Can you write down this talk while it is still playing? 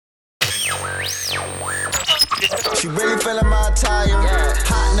She really feeling my attire.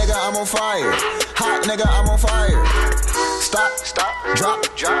 Hot nigga, I'm on fire. Hot nigga, I'm on fire. Stop,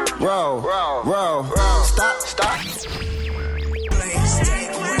 drop, roll. Stop.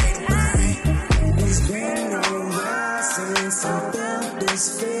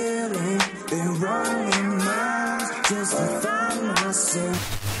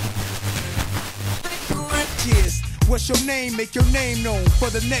 Cheers. What's your name? Make your name known for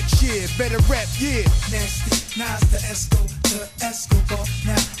the next year. Better rap, yeah. Nasty, Nas the Esco, the Escobar.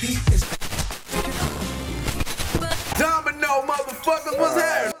 Now he is Domino, motherfuckers, what's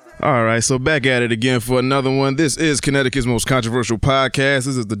happening? All right, so back at it again for another one. This is Connecticut's most controversial podcast.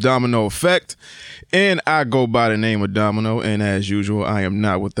 This is the Domino Effect, and I go by the name of Domino, and as usual, I am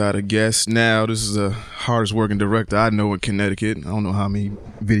not without a guest. Now, this is the hardest working director I know in Connecticut. I don't know how many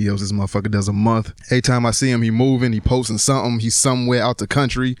videos this motherfucker does a month. Every time I see him, he moving, he posting something, he's somewhere out the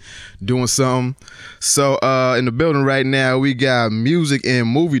country doing something. So, in the building right now, we got music and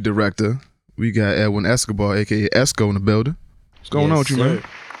movie director. We got Edwin Escobar, a.k.a. Esco, in the building. What's going on with you, man?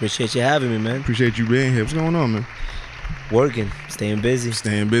 Appreciate you having me, man. Appreciate you being here. What's going on, man? Working, staying busy.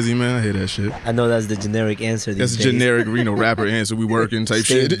 Staying busy, man. I hear that shit. I know that's the generic answer these days. That's a generic, rapper answer. We working type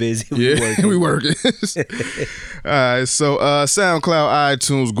staying shit. Busy. Yeah, we working. All right, so SoundCloud,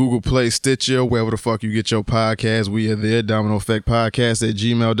 iTunes, Google Play, Stitcher, wherever the fuck you get your podcast, we are there. Domino Effect Podcast at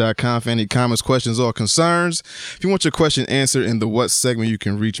gmail.com for any comments, questions, or concerns. If you want your question answered in the what segment, you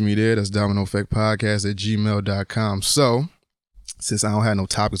can reach me there. That's Domino Effect Podcast at gmail.com. So, since I don't have no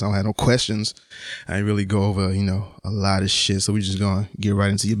topics, I don't have no questions, I ain't really go over, a lot of shit. So we just gonna get right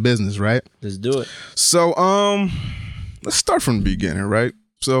into your business, right? Let's do it. So, let's start from the beginning, right?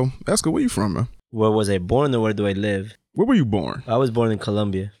 So, Esco, where you from, man? Where was I born or where do I live? Where were you born? I was born in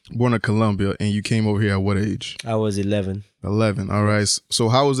Colombia. Born in Colombia, and you came over here at what age? I was 11. 11, all right. So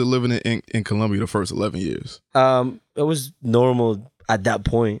how was it living in Colombia the first 11 years? It was normal at that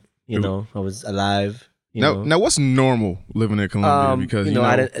point, I was alive. Now, what's normal living in Colombia? Because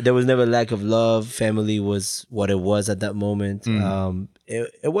there was never lack of love. Family was what it was at that moment.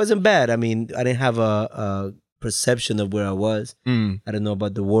 It wasn't bad. I mean, I didn't have a perception of where I was. I didn't know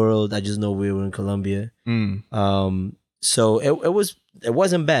about the world. I just know we were in Colombia. So it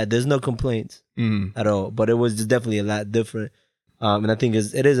wasn't bad. There's no complaints at all. But it was just definitely a lot different. And I think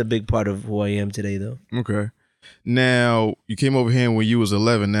it is a big part of who I am today, though. Okay. Now, you came over here when you was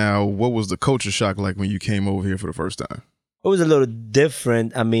 11. Now, what was the culture shock like when you came over here for the first time? It was a little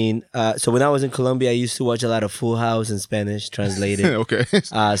different. I mean, so when I was in Colombia, I used to watch a lot of Full House in Spanish, translated. Okay.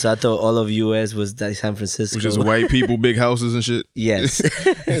 So I thought all of U.S. was like San Francisco. Which is white people, big houses and shit? Yes.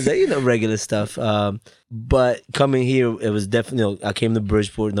 It was regular stuff. But coming here, it was definitely, I came to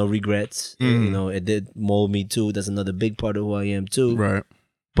Bridgeport, no regrets. It did mold me too. That's another big part of who I am too. Right.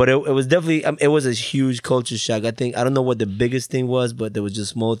 But it was definitely, it was a huge culture shock. I don't know what the biggest thing was, but there was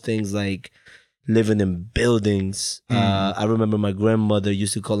just small things like living in buildings. I remember my grandmother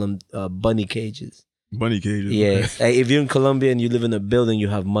used to call them bunny cages. Bunny cages? Yeah. Like if you're in Colombia and you live in a building, you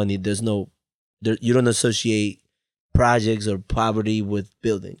have money. You don't associate projects or poverty with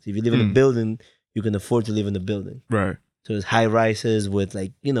buildings. If you live in a building, you can afford to live in a building. Right. So it's high rises with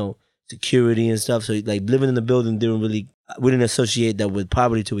security and stuff. So like living in the building we didn't associate that with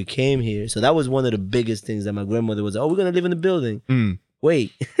poverty till we came here. So that was one of the biggest things that my grandmother was, we're going to live in the building.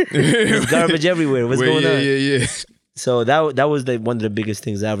 Wait, there's garbage everywhere. What's going on? Yeah. So that was one of the biggest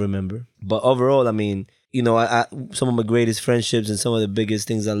things I remember. But overall, I mean, some of my greatest friendships and some of the biggest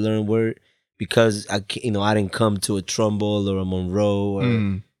things I learned were because I didn't come to a Trumbull or a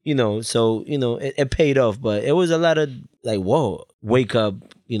Monroe or, so, it paid off. But it was a lot of like, whoa, wake up,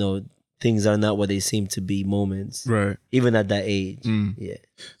 things are not what they seem to be moments. Right. Even at that age. Yeah.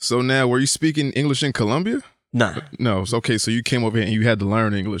 So now, were you speaking English in Colombia? Nah. No. So, okay, so you came over here and you had to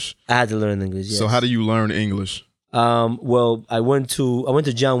learn English. I had to learn English, yes. So how do you learn English? Well, I went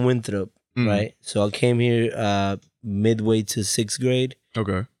to John Winthrop, right? So I came here midway to 6th grade.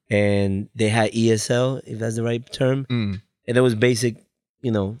 Okay. And they had ESL, if that's the right term. And it was basic,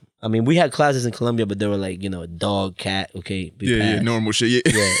 I mean, we had classes in Colombia, but they were like, dog, cat, okay. Yeah, normal shit.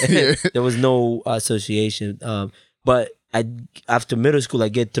 Yeah. There was no association. But after middle school, I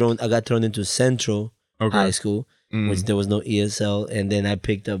got thrown into Central High School, which there was no ESL. And then I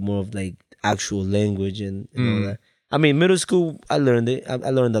picked up more of like actual language and all that. I mean, middle school, I learned it. I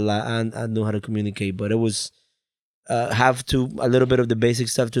learned a lot. I knew how to communicate, but it was a little bit of the basic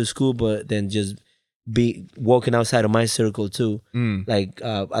stuff to school, but then just be walking outside of my circle too. Like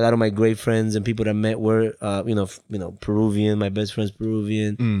a lot of my great friends and people that I met were Peruvian. My best friend's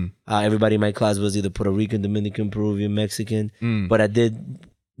Peruvian. Everybody in my class was either Puerto Rican, Dominican, Peruvian, Mexican. But I did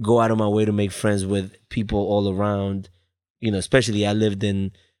go out of my way to make friends with people all around. Especially I lived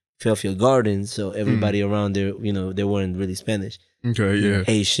in Fairfield Gardens, so everybody around there, they weren't really Spanish. Okay, yeah.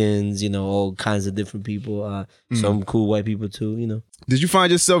 Haitians, all kinds of different people. Some cool white people too, Did you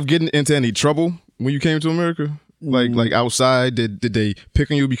find yourself getting into any trouble when you came to America? Like outside, did they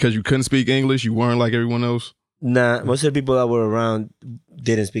pick on you because you couldn't speak English? You weren't like everyone else? Nah, most of the people that were around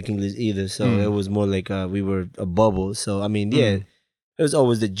didn't speak English either, so it was more like we were a bubble. So I mean, yeah, it was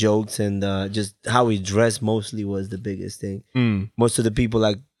always the jokes and just how we dressed mostly was the biggest thing. Most of the people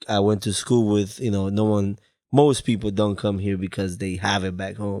I went to school with, most people don't come here because they have it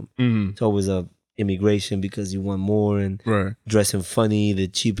back home. It's always a immigration because you want more and dressing funny, the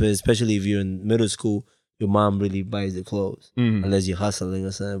cheapest, especially if you're in middle school. Your mom really buys the clothes unless you're hustling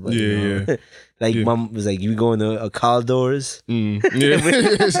or something. But mom was like, you going to a Caldors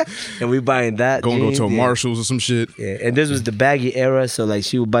and we buying that. Go to a Marshalls or some shit. Yeah, and this was the baggy era, so like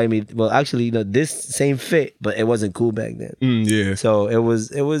she would buy me. Well, actually, this same fit, but it wasn't cool back then. Yeah. So it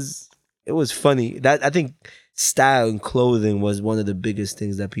was funny. That I think style and clothing was one of the biggest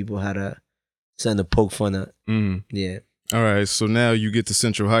things that people had something to poke fun at. Yeah. All right. So now you get to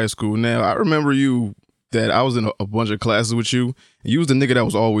Central High School. Now I remember that I was in a bunch of classes with you, and you was the nigga that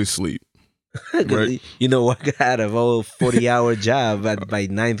was always asleep. Right? I had a whole 40-hour job by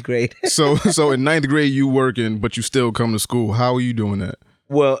 9th grade. So in 9th grade you working, but you still come to school. How are you doing that?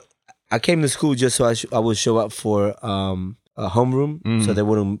 Well, I came to school just so I would show up for a homeroom, so they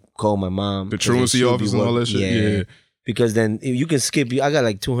wouldn't call my mom. The truancy office and all that shit? Yeah. Because then you can skip. I got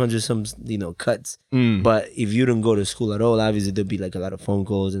like 200 some cuts. But if you don't go to school at all, obviously there'd be like a lot of phone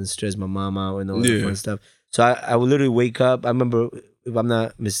calls and stress my mom out and all that fun stuff. So I would literally wake up. I remember, if I'm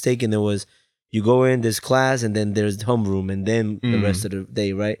not mistaken, there was you go in this class and then there's homeroom and then the rest of the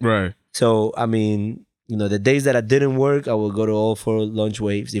day, right? Right. So I mean, the days that I didn't work, I would go to all 4 lunch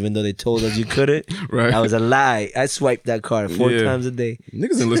waves, even though they told us you couldn't. Right. That was a lie. I swiped that card 4 times a day.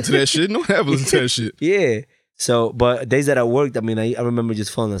 Niggas didn't listen to that shit. No one ever listened to that shit. Yeah. So, but days that I worked, I mean, I remember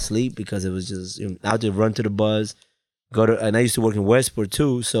just falling asleep because it was just, I had to run to the bus, and I used to work in Westport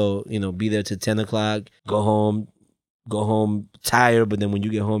too. So, be there till 10 o'clock, go home tired. But then when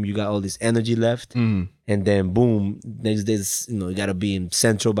you get home, you got all this energy left. And then boom, next day, you got to be in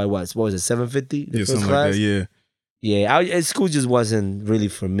Central by what was it, 7:50? Yeah, something like that, yeah. Yeah, school just wasn't really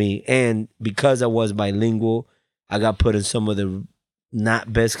for me. And because I was bilingual, I got put in some of the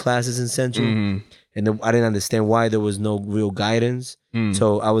not best classes in Central. And I didn't understand why there was no real guidance.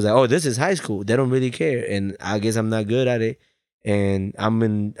 So I was like, oh, this is high school. They don't really care. And I guess I'm not good at it. And I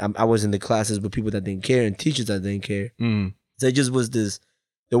was in the classes with people that didn't care and teachers that didn't care. So it just was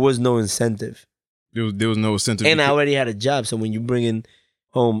there was no incentive. There was no incentive. And I already had a job. So when you bring in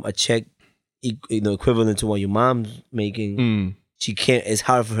home a check, equivalent to what your mom's making, she can't. It's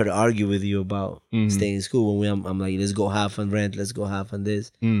hard for her to argue with you about staying in school. When I'm like, let's go half on rent, let's go half on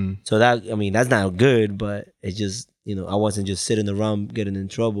this. So that's not good, but it's just I wasn't just sitting around getting in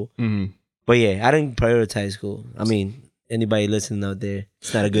trouble. But yeah, I didn't prioritize school. I mean, anybody listening out there,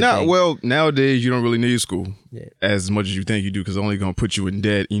 it's not a good thing. Well, nowadays you don't really need school as much as you think you do because it's only gonna put you in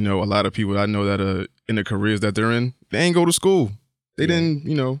debt. A lot of people I know that are in the careers that they're in, they ain't go to school. They didn't,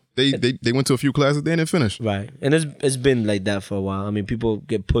 they went to a few classes, they didn't finish. Right. And it's been like that for a while. I mean, people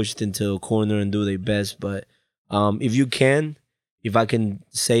get pushed into a corner and do their best, but if I can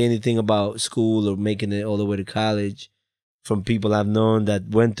say anything about school or making it all the way to college from people I've known that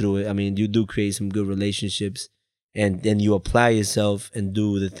went through it, I mean, you do create some good relationships and then you apply yourself and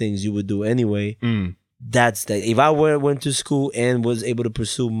do the things you would do anyway. That's if I went to school and was able to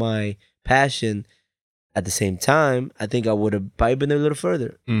pursue my passion at the same time, I think I would have probably been a little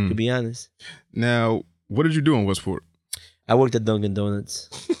further, to be honest. Now, what did you do in Westport? I worked at Dunkin' Donuts.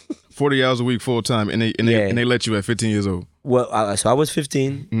 40 hours a week, full time, and they let you at 15 years old. Well, so I was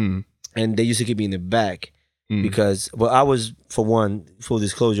 15, and they used to keep me in the back because, I was, for one, full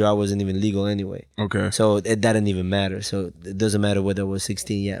disclosure, I wasn't even legal anyway. Okay. So that didn't even matter. So it doesn't matter whether I was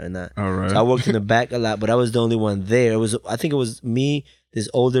 16 yet or not. All right. So I worked in the back a lot, but I was the only one there. I think it was me, this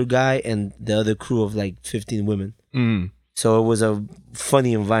older guy, and the other crew of like 15 women. So it was a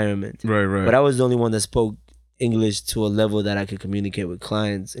funny environment. Right. But I was the only one that spoke English to a level that I could communicate with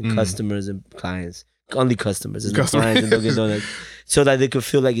clients and customers and clients. Only customers. There's no clients and Dunkin' Donuts. So that they could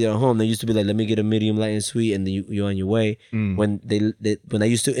feel like they're at home. They used to be like, let me get a medium, light, and sweet, and then you're on your way. When I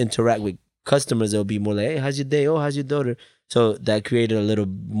used to interact with customers, they'll be more like, hey, how's your day? Oh, how's your daughter? So that created a little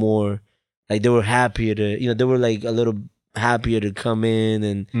more, like they were happier to, they were like a little happier to come in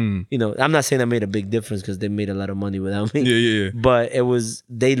and I'm not saying that made a big difference because they made a lot of money without me. Yeah. But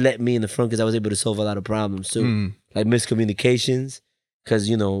they let me in the front because I was able to solve a lot of problems too, like miscommunications. because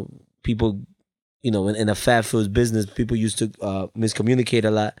people, in a fast food business, people used to miscommunicate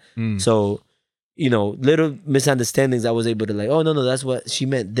a lot. So, little misunderstandings, I was able to like, oh no, that's what she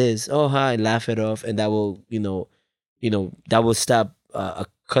meant. This, oh hi, laugh it off, and that will, that will stop a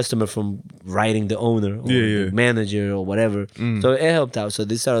customer from writing the owner or the manager or whatever. So it helped out. So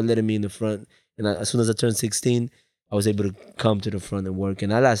they started letting me in the front, and as soon as I turned 16, I was able to come to the front and work,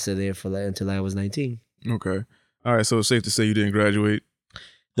 and I lasted there for until I was 19. Okay, all right. So it's safe to say you didn't graduate.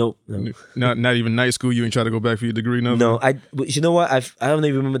 No. Not even night school. You ain't try to go back for your degree. Nothing? No, you know what? I don't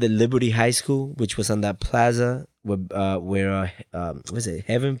even remember the Liberty High School, which was on that plaza where what's it?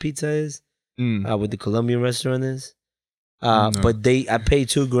 Heaven Pizza is, where the Colombian restaurant is. No. But I paid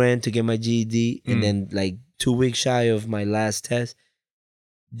 $2,000 to get my GED, and then like 2 weeks shy of my last test,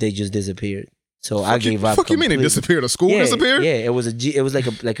 they just disappeared. So I gave up. Fuck you mean it disappeared? A school disappeared? Yeah, it was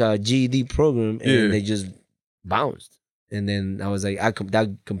like a GED program, and they just bounced. And then I was like,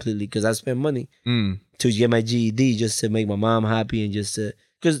 that completely, because I spent money to get my GED just to make my mom happy and just to,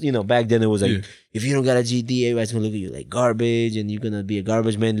 because, back then it was like, if you don't got a GED, everybody's going to look at you like garbage and you're going to be a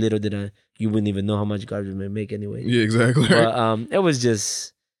garbage man. Little did you wouldn't even know how much garbage men make anyway. Yeah, exactly. But it was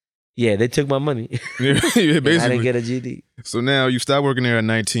just, they took my money. Yeah, basically. I didn't get a GED. So now you stopped working there at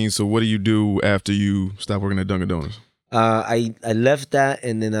 19. So what do you do after you stop working at Dunkin' Donuts? I left that,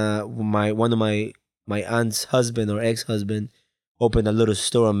 and then one of my aunt's husband or ex-husband opened a little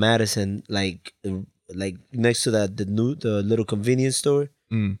store in Madison, like next to the little convenience store,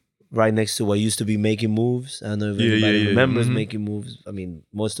 right next to what used to be Making Moves. I don't know if anybody remembers Making Moves. I mean,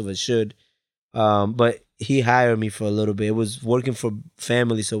 most of us should. But he hired me for a little bit. It was working for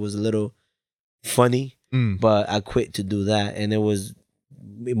family, so it was a little funny. But I quit to do that, and it was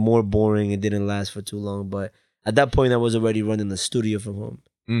more boring. It didn't last for too long. But at that point, I was already running the studio from home.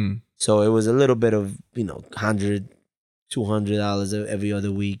 So it was a little bit of, $100, $200 every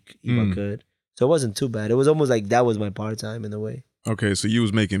other week if I could. So it wasn't too bad. It was almost like that was my part-time in a way. Okay, so you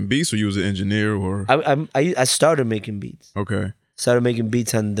was making beats, or you was an engineer, or? I started making beats. Okay. Started making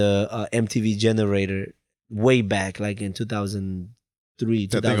beats on the MTV Generator way back, like in 2003,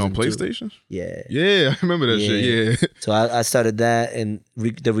 that thing on PlayStation? Yeah. Yeah, I remember that shit, yeah. So I started that, and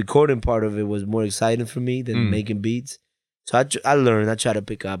the recording part of it was more exciting for me than making beats. So I learned. I tried to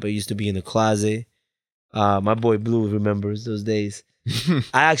pick up. I used to be in the closet. My boy Blue remembers those days.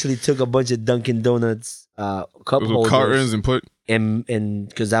 I actually took a bunch of Dunkin' Donuts cup holders, cartons, and put and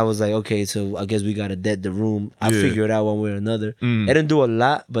because I was like, okay, so I guess we gotta dead the room. I figured it out one way or another. It didn't do a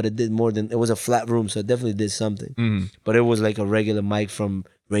lot, but it did more than, it was a flat room, so it definitely did something. But it was like a regular mic from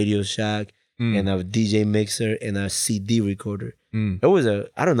Radio Shack and a DJ mixer and a CD recorder. It was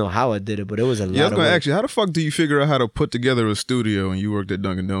I don't know how I did it, but it was a lot. Yeah, I was gonna ask you, how the fuck do you figure out how to put together a studio and you worked at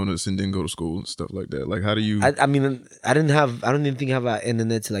Dunkin' Donuts and didn't go to school and stuff like that? Like, how do you? I mean, I don't even think I have an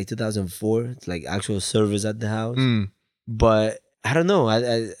internet till like 2004. It's like actual servers at the house. But I don't know.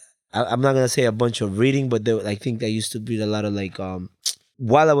 I'm not gonna say a bunch of reading, but I think I used to read a lot of like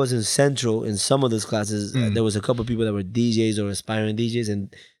while I was in Central in some of those classes, there was a couple of people that were DJs or aspiring DJs,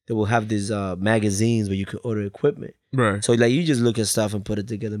 and they will have these magazines where you could order equipment. Right. So like you just look at stuff and put it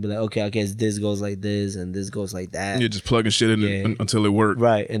together and be like, okay, I guess this goes like this and this goes like that. You're just plugging shit in until it worked.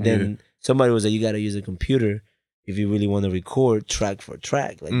 Right. And then somebody was like, you got to use a computer if you really want to record track for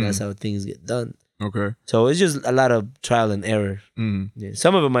track. Like that's how things get done. Okay. So it's just a lot of trial and error. Yeah.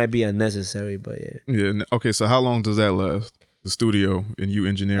 Some of it might be unnecessary, but yeah. Yeah. Okay. So how long does that last? The studio and you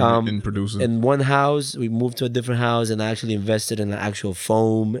engineering and producing? In one house, we moved to a different house, and I actually invested in an actual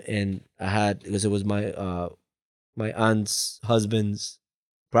foam, and I had, because it was my aunt's husband's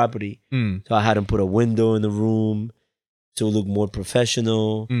property, so I had him put a window in the room to look more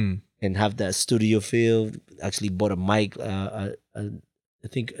professional and have that studio feel. Actually bought a mic. I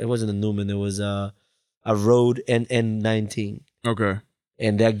think it wasn't a Newman. It was a Rode N19. Okay.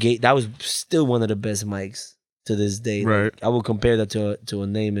 And that was still one of the best mics to this day. Right. Like, I would compare that to a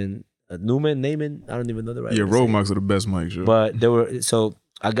Newman. I don't even know the right. Yeah, Rode mics are the best mics. Sure. But there were, so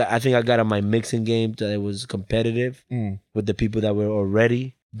I think I got on my mixing game that it was competitive with the people that were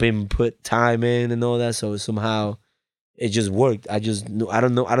already been put time in and all that. So somehow it just worked. I just knew, I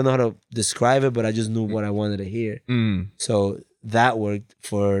don't know how to describe it, but I just knew what I wanted to hear. So that worked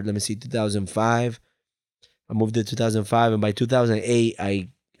for, 2005. I moved to 2005, and by 2008,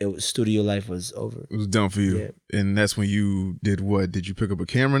 studio life was over. It was done for you. Yeah. And that's when you did what? Did you pick up a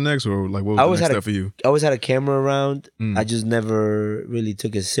camera next, or like what was the next step for you? I always had a camera around. I just never really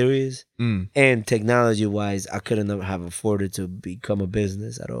took it serious. And technology-wise, I couldn't have afforded to become a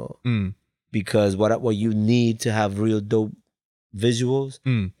business at all. Because what you need to have real dope visuals,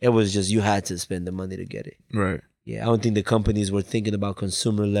 it was just, you had to spend the money to get it. Right. Yeah, I don't think the companies were thinking about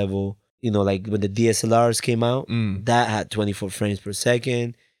consumer level. You know, like when the DSLRs came out, that had 24 frames per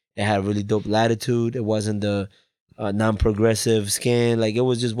second. It had really dope latitude. It wasn't the non-progressive scan. Like it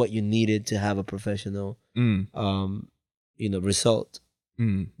was just what you needed to have a professional, result.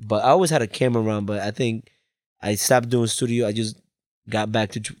 But I always had a camera around. But I think I stopped doing studio. I just got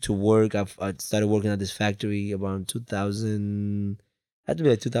back to work. I started working at this factory around 2000. Had to be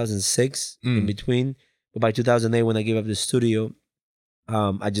like 2006 in between. But by 2008, when I gave up the studio,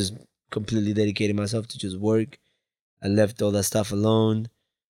 I just completely dedicated myself to just work. I left all that stuff alone.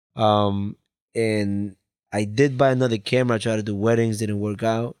 And I did buy another camera. I tried to do weddings, didn't work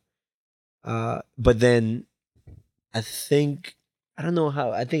out. But then I don't know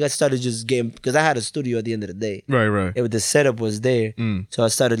how. I think I started just getting, because I had a studio at the end of the day. Right. The setup was there. So I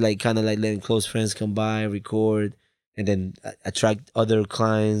started like kind of like letting close friends come by, record, and then attract other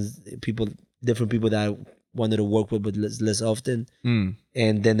clients, different people that I wanted to work with, but less often.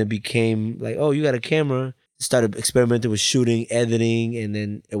 And then it became like, oh, you got a camera. Started experimenting with shooting, editing, and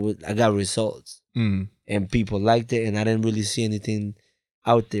then I got results. And people liked it, and I didn't really see anything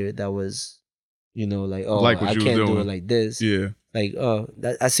out there that was, like, oh, like I can't do it like this. Yeah. Like,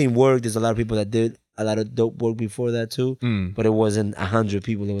 I seen work. There's a lot of people that did a lot of dope work before that too, but it wasn't 100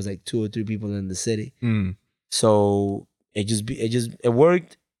 people. It was like 2 or 3 people in the city. So it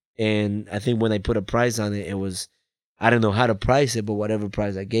worked, and I think when I put a price on it, I don't know how to price it, but whatever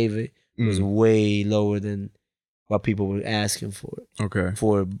price I gave it was way lower than what people were asking for. Okay.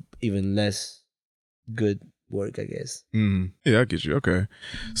 For even less good work, I guess. Yeah, I get you. Okay.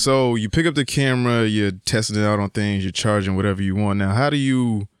 So you pick up the camera, you're testing it out on things, you're charging whatever you want. Now, how do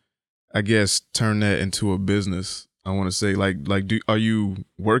you, I guess, turn that into a business? I want to say, are you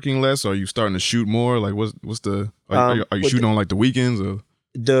working less? Or are you starting to shoot more? Like, what's the? Are you shooting on like the weekends or?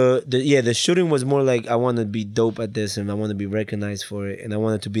 The shooting was more like, I want to be dope at this, and I want to be recognized for it, and I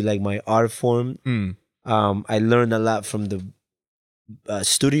want it to be like my art form. I learned a lot from the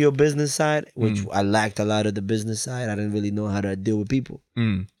studio business side, which I lacked a lot of the business side. I didn't really know how to deal with people.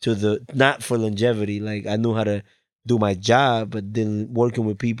 Not for longevity. Like I knew how to do my job, but then working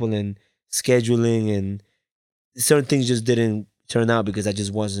with people and scheduling and certain things just didn't turn out because I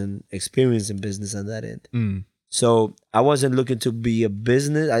just wasn't experienced in business on that end. So I wasn't looking to be a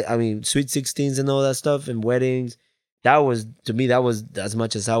business. I mean, sweet 16s and all that stuff and weddings. That was as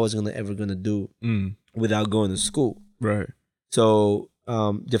much as I was ever gonna do without going to school. Right. So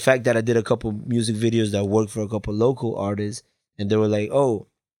the fact that I did a couple music videos that worked for a couple local artists, and they were like, "Oh,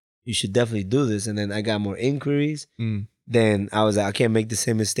 you should definitely do this," and then I got more inquiries. Then I was like, I can't make the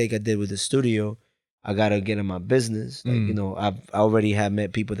same mistake I did with the studio. I gotta get in my business. Like I already have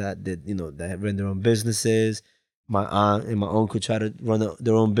met people that did that have run their own businesses. My aunt and my uncle try to run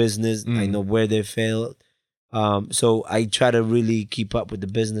their own business. I know where they failed. So I try to really keep up with the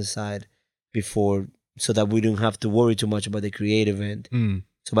business side before, so that we don't have to worry too much about the creative end.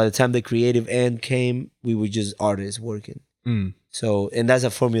 So by the time the creative end came, we were just artists working. So, and that's a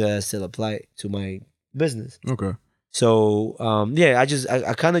formula that I still apply to my business. Okay. So,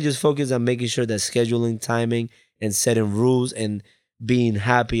 I kind of just focus on making sure that scheduling, timing, and setting rules and being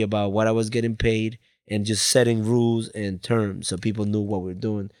happy about what I was getting paid, and just setting rules and terms so people knew what we're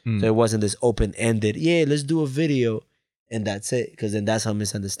doing. So it wasn't this open-ended, let's do a video, and that's it. Because then that's how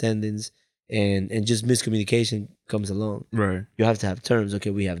misunderstandings and just miscommunication comes along. Right. You have to have terms.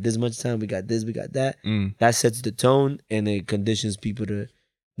 Okay, we have this much time, we got this, we got that. That sets the tone, and it conditions people to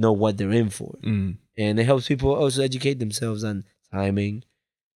know what they're in for. And it helps people also educate themselves on timing,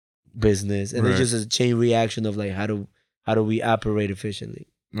 business, and it's just a chain reaction of like, how do we operate efficiently.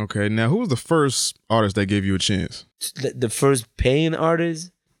 Okay, now who was the first artist that gave you a chance? The first paying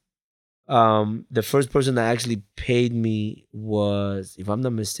artist, the first person that actually paid me was, if I'm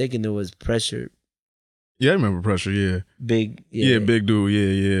not mistaken, it was Pressure. Yeah, I remember Pressure, yeah. Big big dude,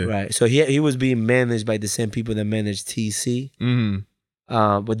 yeah. Right, so he was being managed by the same people that managed TC.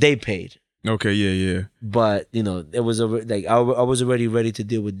 But they paid. Okay, yeah. But, it was like, I was already ready to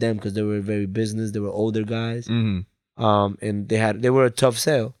deal with them because they were very business. They were older guys. And they were a tough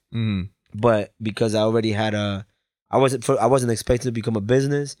sell. But because I already had I wasn't expecting to become a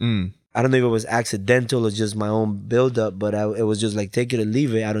business. I don't know if it was accidental or just my own buildup, but it was just like, take it or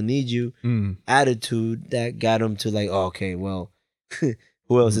leave it. I don't need you. Attitude that got them to like, oh, okay, well,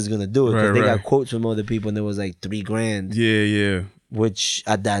 who else is gonna do it? Because they got quotes from other people, and it was like $3,000. Yeah. Which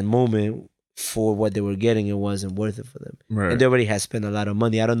at that moment, for what they were getting, it wasn't worth it for them. Right. And they already had spent a lot of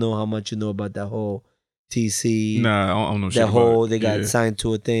money. I don't know how much you know about that whole TC. Nah, I don't know shit that whole, about it. They got signed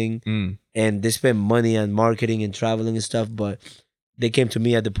to a thing, and they spent money on marketing and traveling and stuff, but they came to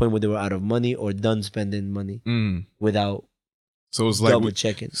me at the point where they were out of money or done spending money without so it's like double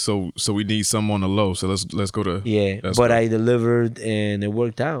checking. So we need some on the low. So let's go to But I delivered and it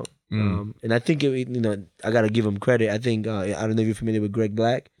worked out. And I think I gotta give him credit. I think I don't know if you're familiar with Greg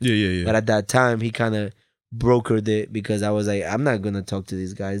Black. Yeah. But at that time, he kind of brokered it because I was like, I'm not gonna talk to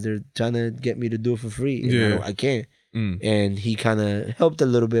these guys. They're trying to get me to do it for free. And I can't. And he kind of helped a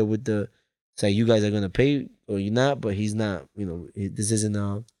little bit with say you guys are gonna pay or you're not, but he's not. This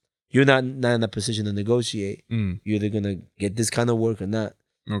isn't. You're not in a position to negotiate. You're either gonna get this kind of work or not.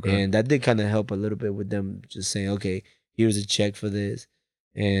 Okay. And that did kind of help a little bit with them just saying, okay, here's a check for this,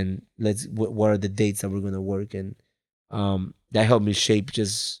 and what are the dates that we're gonna work, and that helped me shape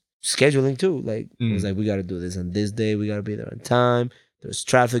just scheduling too. Like it was like we got to do this on this day, we got to be there on time. There's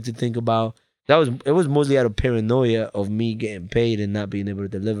traffic to think about. It was mostly out of paranoia of me getting paid and not being able to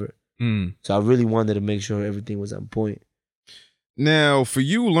deliver. So I really wanted to make sure everything was on point. Now, for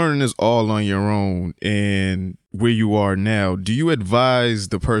you learning this all on your own and where you are now, do you advise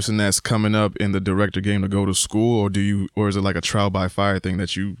the person that's coming up in the director game to go to school, or is it like a trial by fire thing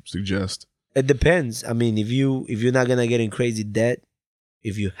that you suggest? It depends. I mean, if you're not gonna get in crazy debt,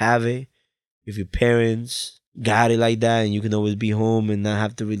 if you have it, if your parents got it like that, and you can always be home and not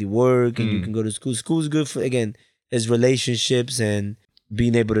have to really work, and you can go to school. School's good for, again, it's relationships and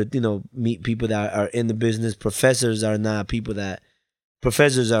being able to, meet people that are in the business. Professors are not people that.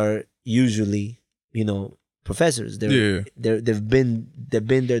 Professors are usually, professors. They've been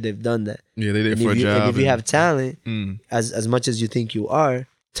there. They've done that. Yeah, they're there for a job. And if you have talent, as much as you think you are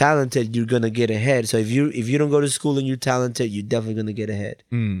talented, you're gonna get ahead. So if you don't go to school and you're talented, you're definitely gonna get ahead.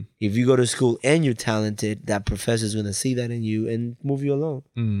 If you go to school and you're talented, that professor's gonna see that in you and move you along.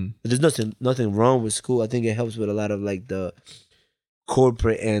 But there's nothing wrong with school. I think it helps with a lot of like the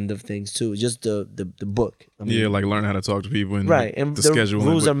corporate end of things too, just the book. I mean, like learn how to talk to people and right. And the schedule.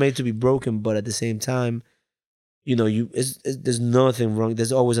 Rules are made to be broken, but at the same time, there's nothing wrong.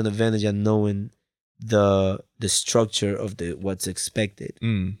 There's always an advantage in knowing the structure of what's expected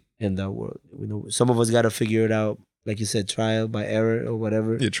in that world. Some of us got to figure it out, like you said, trial by error or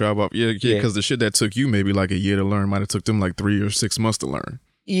whatever. Yeah, trial by because the shit that took you maybe like a year to learn might have took them like 3 or 6 months to learn.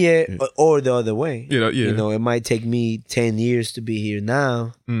 Yeah, or the other way. Yeah. It might take me 10 years to be here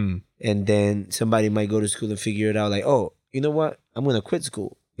now, and then somebody might go to school and figure it out. Like, oh, you know what? I'm gonna quit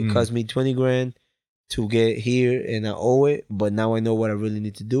school. It cost me $20,000 to get here, and I owe it. But now I know what I really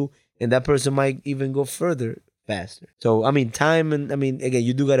need to do, and that person might even go further faster. So I mean, time and again,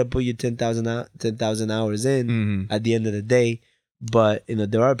 you do gotta put your 10,000 hours in at the end of the day. But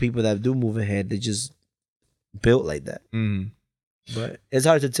there are people that do move ahead. They just built like that. But it's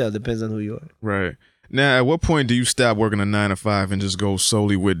hard to tell. Depends on who you are. Right. Now, at what point do you stop working a 9 to 5 and just go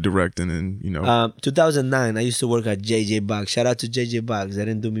solely with directing? And 2009, I used to work at JJ Box. Shout out to JJ Box. They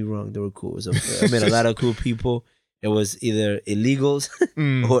didn't do me wrong. They were cool. So I met a lot of cool people. It was either illegals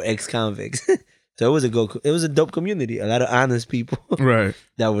or ex-convicts. So it was a dope community. A lot of honest people, right?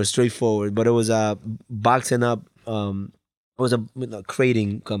 That were straightforward. But it was boxing up. It was a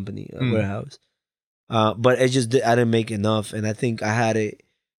crating company, a warehouse. But I didn't make enough, and I think I had it.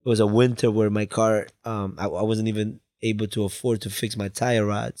 It was a winter where my car, I wasn't even able to afford to fix my tire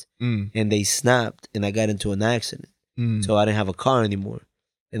rods, and they snapped, and I got into an accident. So I didn't have a car anymore,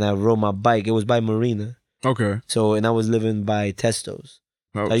 and I rode my bike. It was by Marina. Okay. So, and I was living by Testos.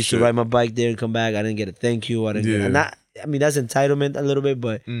 So I used to ride my bike there and come back. I didn't get a thank you. I didn't get that's entitlement a little bit,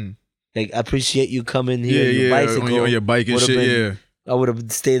 but like I appreciate you coming here on your bicycle. On your bike and shit, I would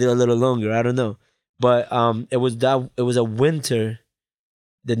have stayed there a little longer. I don't know. But it was a winter.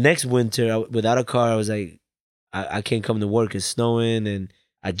 The next winter, without a car, I was like, I can't come to work. It's snowing, and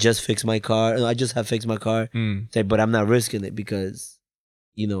I just fixed my car. I just have fixed my car. But I'm not risking it because,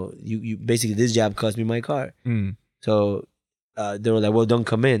 you basically this job cost me my car. So they were like, well, don't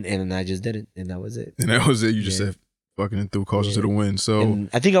come in, and I just didn't, and that was it. And that was it. You just said fucking and threw caution to the wind. So and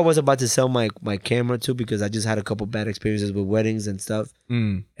I think I was about to sell my camera too because I just had a couple bad experiences with weddings and stuff,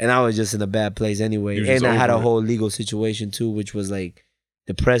 and I was just in a bad place anyway. And I had a whole legal situation too, which was like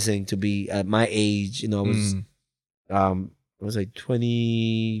depressing to be at my age. I was like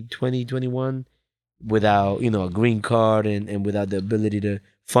 20, 21 without a green card and without the ability to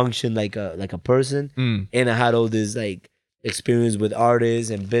function like a person. And I had all this like experience with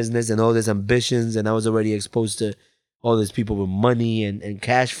artists and business and all these ambitions, and I was already exposed to all these people with money and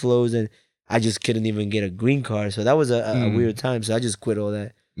cash flows, and I just couldn't even get a green card. So that was a weird time. So I just quit all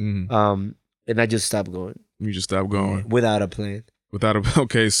that. And I just stopped going. You just stopped going? Without a plan.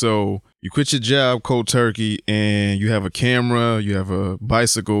 Okay, so you quit your job cold turkey, and you have a camera, you have a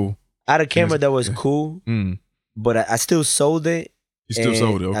bicycle. I had a camera that was cool, but I still sold it, You still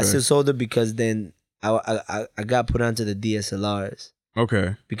sold it, okay. I still sold it because then I got put onto the DSLRs.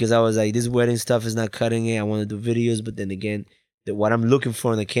 Okay. Because I was like, this wedding stuff is not cutting it. I want to do videos, but then again, what I'm looking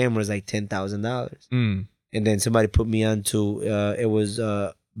for on the camera is like $10,000. Mm. And then somebody put me onto it was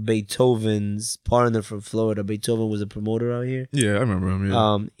Beethoven's partner from Florida. Beethoven was a promoter out here. Yeah, I remember him.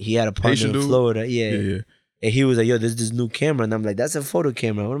 Yeah. He had a partner Haitian in dude? Florida. Yeah. Yeah. And he was like, yo, there's this new camera. And I'm like, that's a photo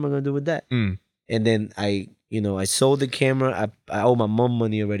camera. What am I going to do with that? Mm. And then I sold the camera. I owe my mom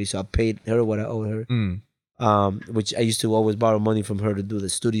money already, so I paid her what I owe her. Mm. Which I used to always borrow money from her to do the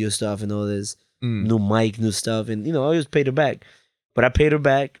studio stuff and all this new mic, new stuff. And, I always paid her back. But I paid her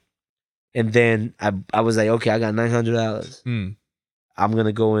back. And then I was like, okay, I got $900. Mm. I'm going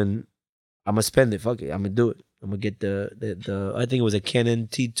to go and I'm going to spend it. Fuck it. I'm going to do it. I'm going to get the I think it was a Canon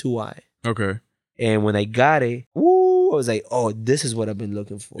T2i. Okay. And when I got it, woo, I was like, oh, this is what I've been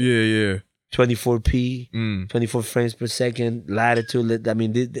looking for. Yeah. 24p, 24 frames per second, latitude. I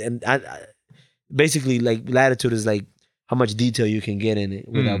mean, basically, like, latitude is like how much detail you can get in it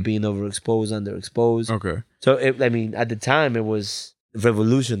without being overexposed, underexposed. Okay. So, at the time, it was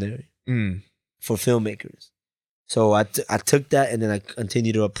revolutionary for filmmakers. So I took that and then I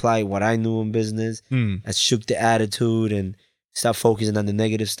continued to apply what I knew in business. I shook the attitude and stopped focusing on the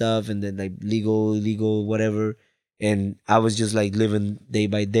negative stuff and then like legal, illegal, whatever. And I was just like living day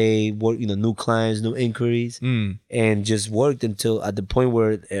by day, work, new clients, new inquiries, and just worked until at the point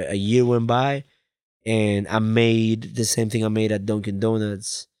where a year went by and I made the same thing I made at Dunkin'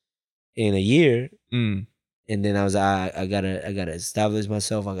 Donuts in a year. And then I was like, I gotta establish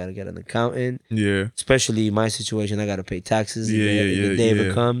myself. I gotta get an accountant. Yeah. Especially in my situation, I gotta pay taxes the day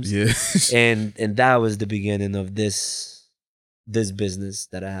it comes. Yeah. and that was the beginning of this business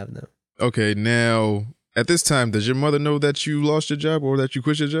that I have now. Okay, now at this time, does your mother know that you lost your job or that you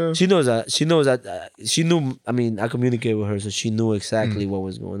quit your job? She knows that. She knew. I mean, I communicated with her, so she knew exactly what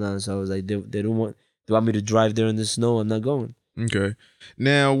was going on. So I was like, they don't want me to drive there in the snow. I'm not going. Okay.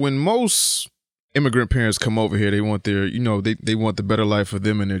 Now, when most immigrant parents come over here, they want their, they want the better life for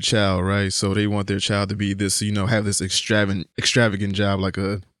them and their child, right? So they want their child to be this, have this extravagant job like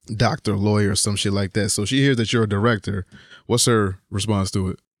a doctor, lawyer, or some shit like that. So she hears that you're a director. What's her response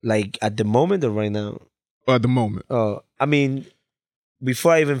to it? Like at the moment or right now? At the moment. I mean,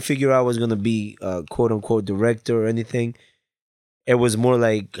 before I even figure out I was gonna be a quote unquote director or anything, it was more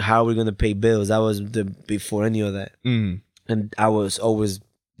like how are we gonna pay bills. That was before any of that, and I was always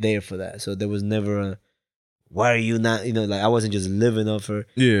there for that. So there was never why are you not? Like I wasn't just living off her.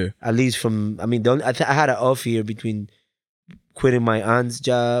 Yeah. At least from I had an off year between quitting my aunt's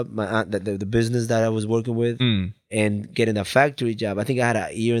job, my aunt the business that I was working with, and getting a factory job. I think I had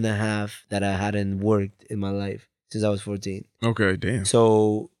a year and a half that I hadn't worked in my life since I was 14. Okay, damn.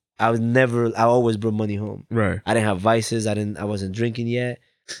 So I always brought money home. Right. I didn't have vices. I wasn't drinking yet.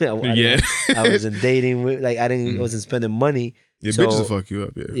 I wasn't dating with, like, I wasn't spending money. Yeah, so, bitches will fuck you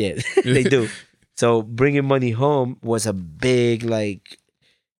up, yeah. Yeah, they do. So bringing money home was a big, like,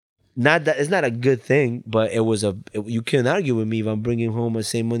 not that it's not a good thing, but you can't argue with me if I'm bringing home the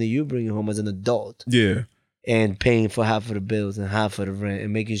same money you're bringing home as an adult. Yeah. And paying for half of the bills and half of the rent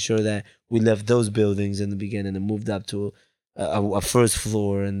and making sure that we left those buildings in the beginning and moved up to a first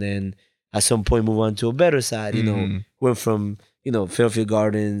floor and then at some point move on to a better side. Went from, Fairfield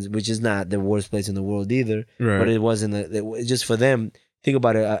Gardens, which is not the worst place in the world either, right. But it wasn't, it's just for them. Think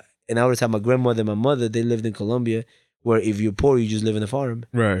about it. And I always had my grandmother and my mother, they lived in Colombia, where if you're poor, you just live in a farm.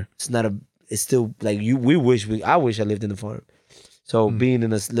 Right. It's still like I wish I lived in a farm. So being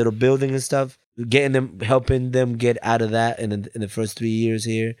in this little building and stuff, helping them get out of that in the first 3 years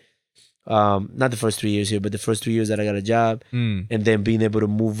here. Not the first 3 years here, but the first 3 years that I got a job, and then being able to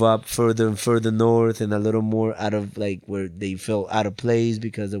move up further and further north and a little more out of like where they felt out of place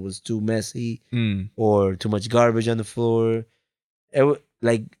because it was too messy or too much garbage on the floor.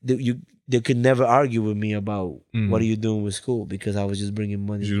 They could never argue with me about what are you doing with school because I was just bringing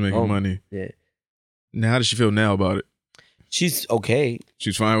money. She was making money. Yeah. Now, how does she feel now about it? She's okay.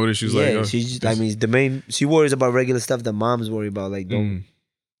 She's fine with it. She's like, oh, she worries about regular stuff that moms worry about, like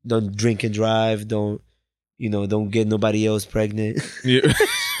don't drink and drive, don't get nobody else pregnant. Yeah.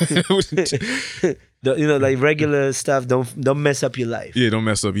 Like regular stuff. Don't mess up your life. Yeah, don't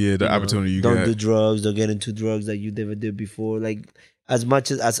mess up. Yeah, the opportunity you got. Don't do drugs. Don't get into drugs that you never did before. Like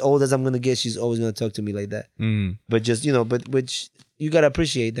as old as I'm gonna get, she's always gonna talk to me like that. But just which you gotta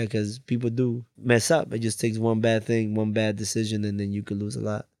appreciate that because people do mess up. It just takes one bad thing, one bad decision, and then you could lose a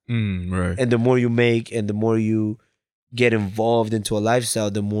lot. Right. And the more you make, and the more you get involved into a lifestyle,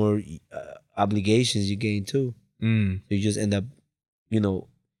 the more obligations you gain too. So you just end up,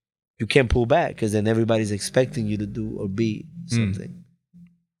 you can't pull back because then everybody's expecting you to do or be something.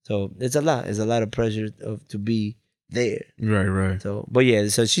 So it's a lot. It's a lot of pressure to be there. Right. So, but yeah,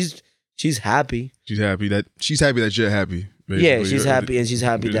 so she's happy. She's happy that you're happy. Basically. Yeah, she's happy, and she's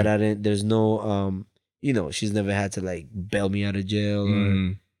happy that I didn't. There's no she's never had to like bail me out of jail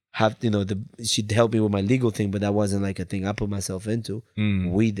or have she'd help me with my legal thing, but that wasn't like a thing I put myself into.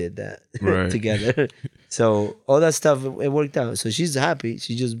 We did that together. So all that stuff, it worked out. So she's happy.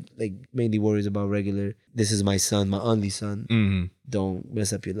 She just like mainly worries about regular. This is my son, my only son. Don't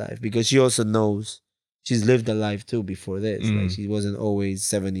mess up your life, because she also knows she's lived a life too before this. Like she wasn't always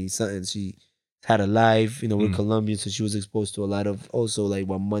 70 something. She had a life. We're Colombian, so she was exposed to a lot of also like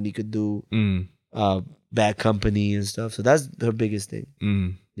what money could do, bad company and stuff. So that's her biggest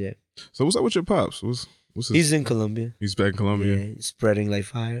thing. Yeah. So what's up with your pops? What's his... He's in Colombia. He's back in Colombia. Yeah, spreading like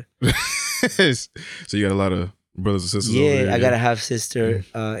fire. So you got a lot of brothers and sisters over there? I got a half sister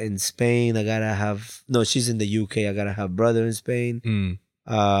in Spain. She's in the UK. I got a half brother in Spain.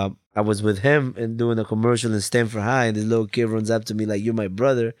 I was with him and doing a commercial in Stanford High, and this little kid runs up to me like, "You're my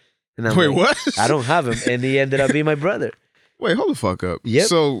brother." And I'm like, what? I don't have him. And he ended up being my brother. Wait, hold the fuck up. Yep.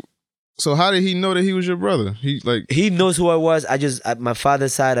 So how did he know that he was your brother? He knows who I was. My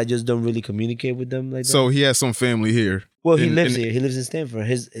father's side, I just don't really communicate with them like that. So he has some family here. Well, he lives here. He lives in Stanford.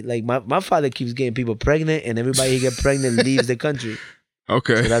 My father keeps getting people pregnant, and everybody he get pregnant leaves the country.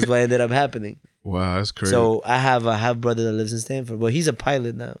 Okay. So that's what ended up happening. Wow, that's crazy. So I have a half brother that lives in Stanford. Well, he's a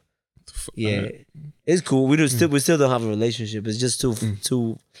pilot now. Yeah, it's cool. We still don't have a relationship. It's just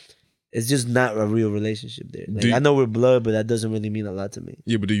too. It's just not a real relationship there. Like, I know we're blood, but that doesn't really mean a lot to me.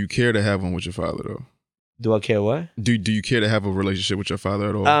 Yeah, but do you care to have one with your father though? Do I care what? Do you care to have a relationship with your father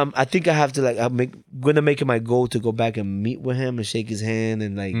at all? I think I have to I'm gonna make it my goal to go back and meet with him and shake his hand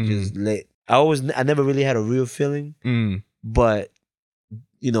and just let. I never really had a real feeling, but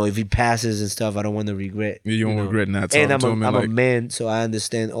if he passes and stuff, I don't want to regret. You don't regret not talking to him. And I'm a man, so I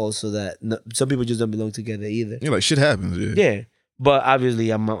understand also that some people just don't belong together either. Yeah, like shit happens. Yeah. But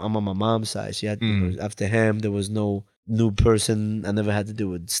obviously, I'm on my mom's side. She had after him, there was no new person. I never had to do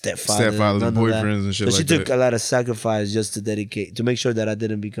with stepfathers and boyfriends and shit. So she took a lot of sacrifice just to make sure that I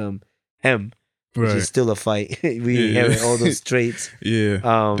didn't become him. Which is still a fight. We inherit all those traits. Yeah.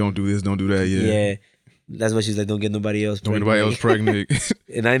 Don't do this. Don't do that. Yeah. That's why she's like, don't get nobody else pregnant. Don't get nobody else pregnant.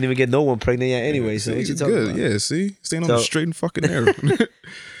 And I didn't even get no one pregnant yet anyway. So what you talking about? Yeah. See, staying on the straight and fucking narrow.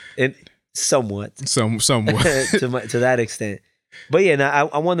 And somewhat. Somewhat. to that extent. But yeah, now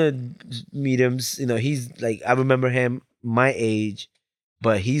I want to meet him. He's like, I remember him my age,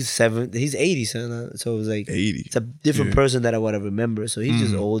 but he's 80, son. So it was like 80. It's a different person that I would have remember. So he's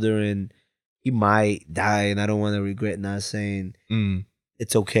just older and he might die, and I don't want to regret not saying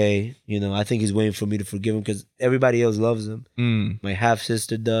it's okay. I think he's waiting for me to forgive him because everybody else loves him. My half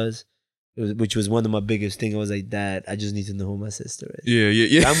sister does. Which was one of my biggest things. I was like, Dad, I just need to know who my sister is.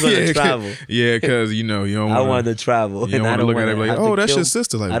 Yeah. I'm gonna travel. Yeah, because you don't want. I want to travel, and I don't want to look at it like, oh, that's your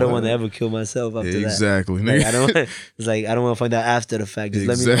sister. Like, I don't want to ever kill myself after that. Exactly. Like, I don't. It's like I don't want to find out after the fact. Just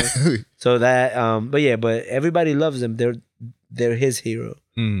let me know. So that, but everybody loves him. They're his hero.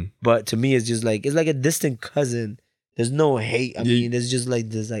 But to me, it's just like it's like a distant cousin. There's no hate. I mean, it's just like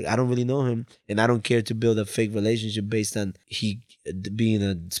this. Like I don't really know him, and I don't care to build a fake relationship based on he being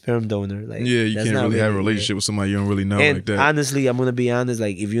a sperm donor. Like you can't really have a relationship with somebody you don't really know and like that. Honestly, I'm gonna be honest.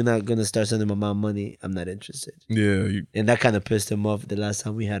 Like if you're not gonna start sending my mom money, I'm not interested. Yeah, and that kind of pissed him off the last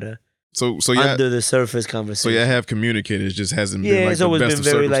time we had a under the surface conversation. So you have communicated. It just hasn't been like it's the always best been of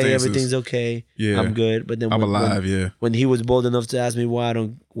very like circumstances. everything's okay. Yeah, I'm good. But then I'm alive. When he was bold enough to ask me why I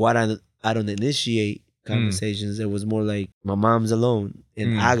don't initiate conversations, it was more like my mom's alone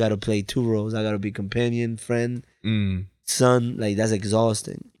and I gotta play two roles. I gotta be companion, friend, son. Like that's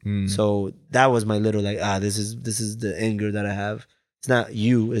exhausting. So that was my little like this is the anger that I have. It's not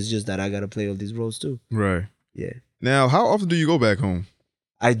you. It's just that I gotta play all these roles too. Right. Yeah. Now, how often do you go back home?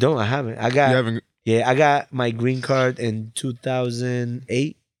 I don't. I haven't. I got my green card in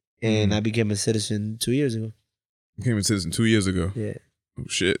 2008, and I became a citizen 2 years ago. You became a citizen 2 years ago. Yeah. Oh,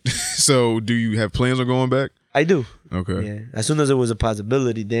 shit. So, do you have plans on going back? I do. Okay. Yeah. As soon as there was a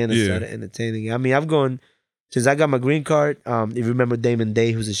possibility, then I started entertaining it. I mean, I've gone since I got my green card. If you remember Damon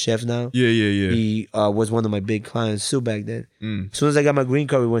Day, who's a chef now. Yeah. He was one of my big clients too back then. As soon as I got my green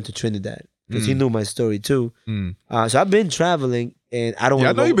card, we went to Trinidad because he knew my story too. So I've been traveling, and I don't.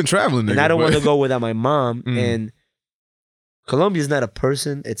 Yeah, I know you've been traveling, and I don't want to go without my mom. And Colombia is not a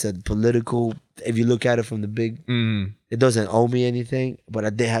person; it's a political. If you look at it from the big, it doesn't owe me anything, but I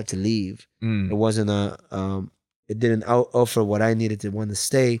did have to leave. It wasn't it didn't offer what I needed to want to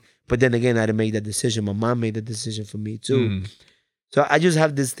stay. But then again, I didn't make that decision. My mom made the decision for me too. So I just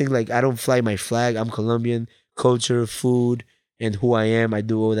have this thing like I don't fly my flag. I'm Colombian, culture, food, and who I am, I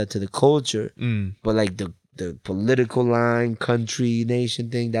do owe that to the culture. But like the political line, country, nation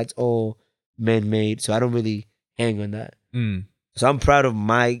thing, that's all man-made. So I don't really hang on that. So I'm proud of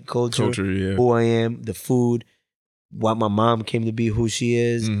my culture, who I am, the food, what my mom came to be, who she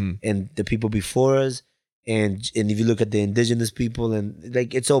is, and the people before us. And if you look at the indigenous people, and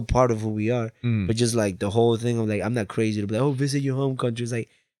like it's all part of who we are. But just like the whole thing of like, I'm not crazy to be like, oh, visit your home country. It's like,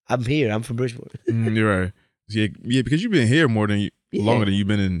 I'm here. I'm from Bridgeport. You're right. Yeah, because you've been here longer than you've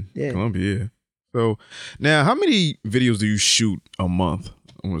been in Colombia. Yeah. So now, how many videos do you shoot a month?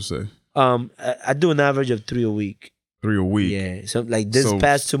 I want to say. I do an average of 3 a week. 3 a week. Yeah. So like this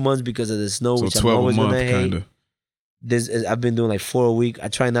past 2 months because of the snow, which I'm always gonna hate. Kinda. I've been doing like 4 a week. I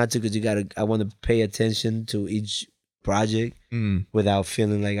try not to because I want to pay attention to each project without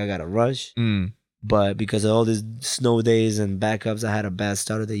feeling like I gotta rush. But because of all these snow days and backups, I had a bad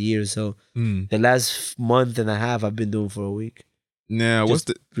start of the year. So the last month and a half, I've been doing 4 a week. Now, what's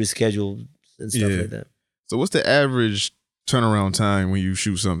the reschedule and stuff like that? So what's the average turnaround time when you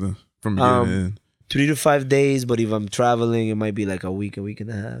shoot something from beginning to end? 3 to 5 days. But if I'm traveling, it might be like a week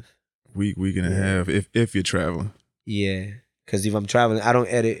and a half. Week and a half if you're traveling. Yeah, because if I'm traveling, I don't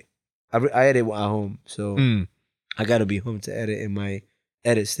edit. I edit at home, so I gotta be home to edit in my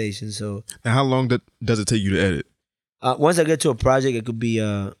edit station. So, and how long does it take you to edit? Once I get to a project, it could be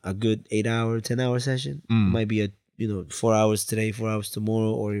a good 8-hour, 10-hour session. It might be 4 hours today, 4 hours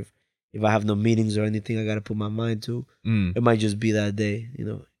tomorrow, or if I have no meetings or anything, I gotta put my mind to. It might just be that day.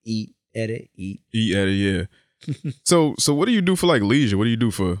 Eat, edit. Yeah. So what do you do for like leisure? What do you do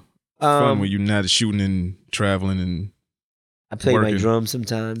for fun when you're not shooting and traveling and I play working? My drums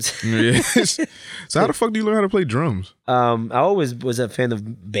sometimes. Yeah. So how the fuck do you learn how to play drums? I always was a fan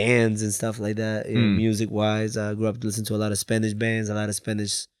of bands and stuff like that. Music wise, I grew up listening to a lot of Spanish bands, a lot of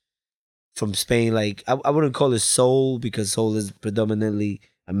Spanish from Spain. Like I wouldn't call it soul because soul is predominantly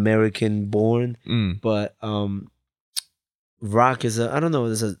American born, but rock is I don't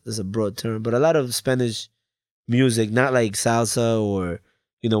know. There's a broad term, but a lot of Spanish music, not like salsa or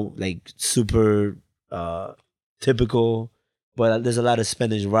like super typical, but there's a lot of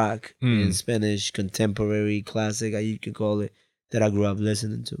Spanish rock and Spanish contemporary classic, you can call it, that I grew up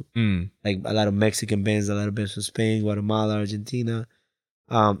listening to. Like a lot of Mexican bands, a lot of bands from Spain, Guatemala, Argentina.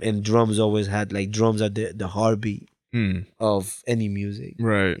 And drums always had, like, drums are the heartbeat of any music.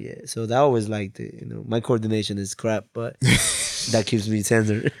 Right. Yeah. So I always liked it. My coordination is crap, but that keeps me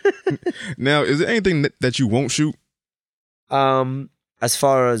centered. Now, is there anything that you won't shoot? As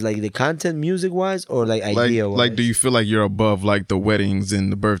far as like the content music wise or like idea wise? Like do you feel like you're above like the weddings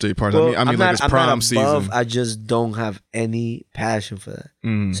and the birthday parties? Well, I mean like it's prom season. I just don't have any passion for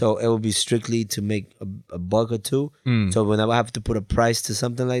that. So it would be strictly to make a buck or two. So when I have to put a price to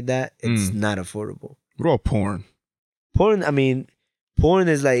something like that, it's not affordable. What about porn? Porn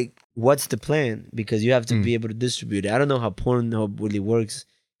is like, what's the plan? Because you have to be able to distribute it. I don't know how porn really works.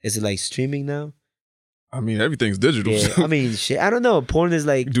 Is it like streaming now? I mean, everything's digital. Yeah, so. I mean, shit. I don't know. Porn is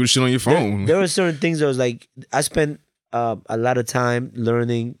like... Do the shit on your phone. There are certain things that was like... I spent a lot of time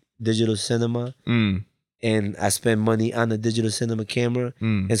learning digital cinema. And I spend money on a digital cinema camera.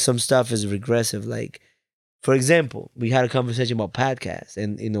 And some stuff is regressive. Like, for example, we had a conversation about podcasts.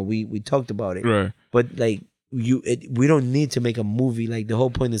 And, we talked about it. Right. But, like, we don't need to make a movie. Like, the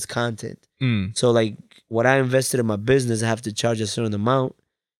whole point is content. So, like, what I invested in my business, I have to charge a certain amount.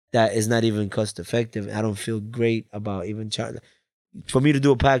 That is not even cost effective. I don't feel great about even charging. For me to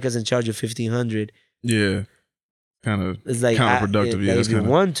do a podcast and charge you $1,500. Yeah. Kind of like counterproductive. If you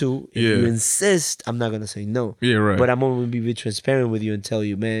want to, if you insist, I'm not going to say no. Yeah, right. But I'm going to be transparent with you and tell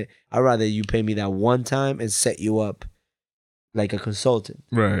you, man, I'd rather you pay me that one time and set you up like a consultant.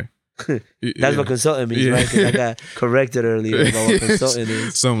 Right. That's what consultant means, right? Because I got corrected earlier about what consultant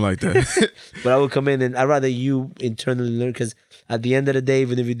is. Something like that. But I would come in and I'd rather you internally learn because at the end of the day,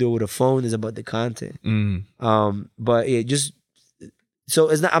 even if you do it with a phone, it's about the content. But yeah, just so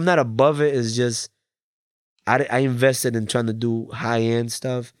it's not. I'm not above it. It's just I invested in trying to do high end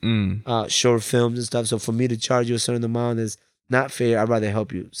stuff, short films and stuff. So for me to charge you a certain amount is not fair. I'd rather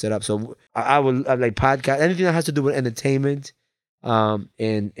help you set up. So I would like podcast, anything that has to do with entertainment,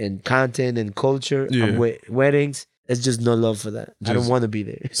 and content and culture, weddings. It's just no love for that. I don't want to be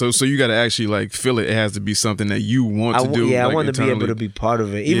there. So you got to actually like feel it. It has to be something that you want to do. Yeah, like, I want to be able to be part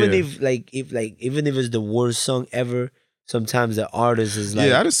of it. Even if it's the worst song ever. Sometimes the artist is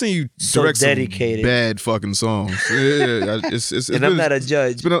like, I just seen you direct so dedicated. Some bad fucking songs. It's and I'm not a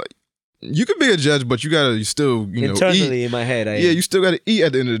judge. You can be a judge, but you gotta still internally eat. In my head. You still gotta eat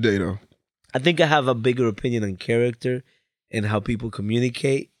at the end of the day, though. I think I have a bigger opinion on character and how people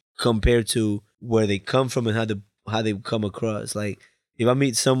communicate compared to where they come from and how the how they come across. Like if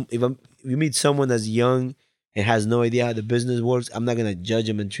you meet someone that's young and has no idea how the business works, I'm not gonna judge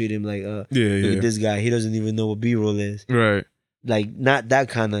him and treat him like, look at this guy, he doesn't even know what B-roll is. Right. Like not that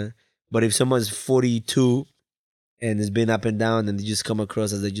kind of. But if someone's 42 and has been up and down, and they just come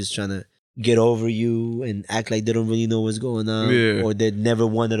across as they're just trying to get over you and act like they don't really know what's going on, or they never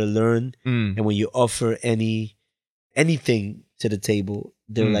wanted to learn, and when you offer anything to the table,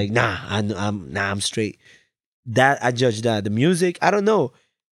 they're like, nah, I'm straight. That I judge that. The music, I don't know.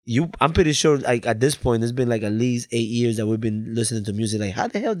 I'm pretty sure, like at this point, it's been like at least 8 years that we've been listening to music. Like, how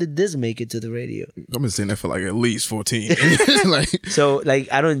the hell did this make it to the radio? I've been saying that for like at least 14. Like, so,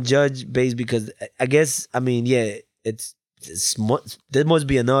 like, I don't judge based because I guess, I mean, yeah, there must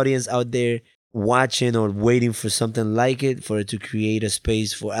be an audience out there watching or waiting for something like it, for it to create a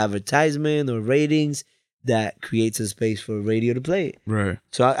space for advertisement or ratings that creates a space for radio to play it. Right.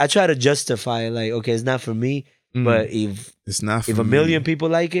 So I try to justify, like, okay, it's not for me. But if it's not for if a million people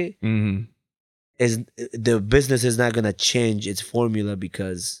like it, the business is not gonna change its formula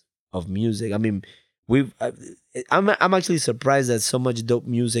because of music. I mean, I'm actually surprised that so much dope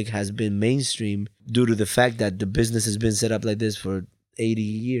music has been mainstream due to the fact that the business has been set up like this for 80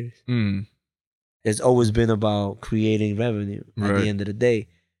 years. It's always been about creating revenue at the end of the day.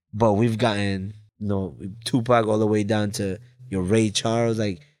 But we've gotten, Tupac all the way down to your Ray Charles,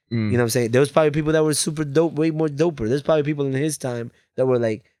 like. You know what I'm saying? There was probably people that were super dope, way more doper. There's probably people in his time that were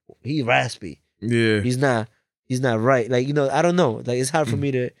like, he's raspy. Yeah. He's not right. Like, I don't know. Like, it's hard for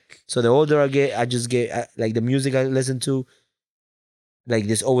me to. So the older I get, I just get, like, the music I listen to, like,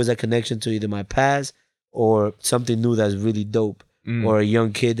 there's always a connection to either my past or something new that's really dope. Or a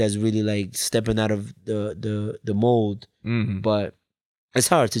young kid that's really, like, stepping out of the mold. But it's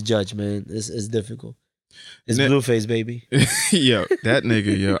hard to judge, man. It's difficult. It's Blueface, baby. Yo, that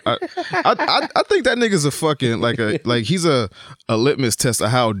nigga, yo. I think that nigga's a fucking like he's a litmus test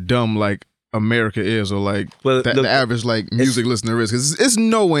of how dumb like America is, or like the average like music listener is. Cause it's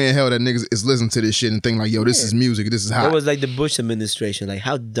no way in hell that niggas is listening to this shit and think like, yo, this is music, this is hot. It was like the Bush administration. Like,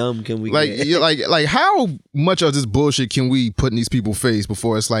 how dumb can we get? Like how much of this bullshit can we put in these people's face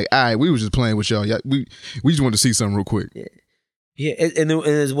before it's like, all right, we was just playing with y'all. We just wanted to see something real quick. Yeah. Yeah, and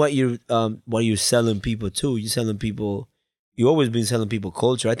it's what you're selling people too. You always been selling people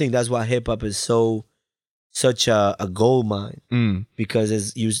culture. I think that's why hip hop is such a gold mine,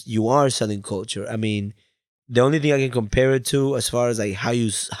 because you are selling culture. I mean, the only thing I can compare it to as far as like how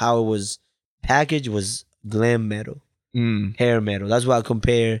it was packaged was glam metal, hair metal. That's why I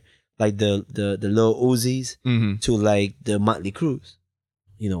compare like the Lil Uzis to like the Motley Crues.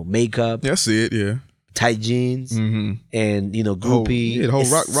 Makeup. Yeah, I see it. Yeah. Tight jeans and groupie, the whole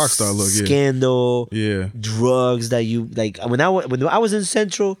rock star look, scandal, drugs that you like. When I was in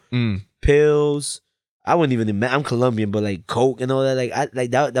Central, pills. I wouldn't even. I'm Colombian, but like coke and all that.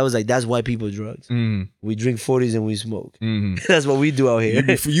 That was like that's white people drugs. We drink 40s and we smoke. That's what we do out here.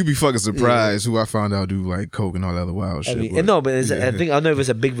 You be fucking surprised who I found out do like coke and all that other wild shit. I don't know if it's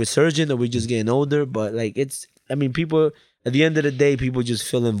a big resurgence or we just getting older, but like it's. I mean, people at the end of the day, people just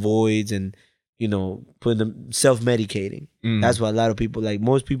filling voids and. Putting them self-medicating. That's what a lot of people like.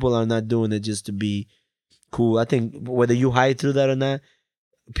 Most people are not doing it just to be cool. I think whether you hide through that or not,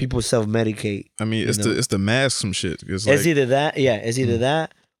 people self-medicate. I mean, it's the mask some shit. It's either that, it's either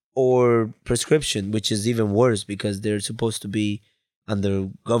that or prescription, which is even worse because they're supposed to be under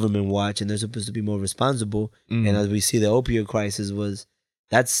government watch and they're supposed to be more responsible. And as we see, the opioid crisis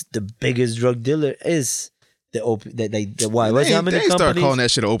that's the biggest drug dealer is. They ain't start calling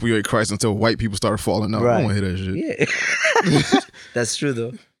that shit an opioid crisis until white people start falling out. Right. I don't want to hear that shit. Yeah. That's true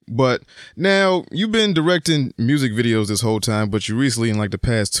though. But now you've been directing music videos this whole time, but you recently, in like the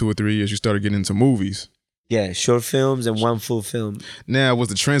past 2 or 3 years, you started getting into movies. Yeah, short films and one full film. Now, was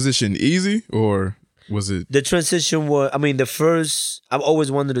the transition easy or was it? The transition was, I've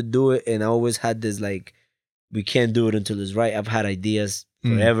always wanted to do it and I always had this like, we can't do it until it's right. I've had ideas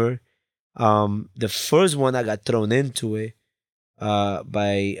forever. The first one I got thrown into it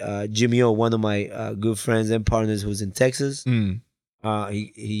by Jimmy O, one of my good friends and partners who's in Texas.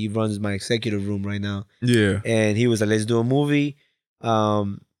 He runs my executive room right now. Yeah. And he was like, let's do a movie. I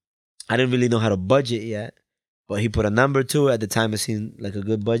didn't really know how to budget yet, but he put a number to it. At the time, it seemed like a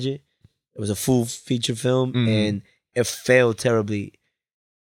good budget. It was a full feature film and it failed terribly.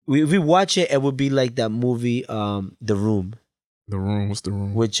 If we watch it, it would be like that movie, The Room. The Room? What's The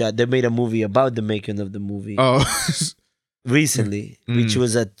Room? Which they made a movie about the making of the movie. Oh. Recently, which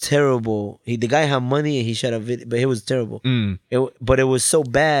was a terrible. The guy had money and he shot a video, but it was terrible. But it was so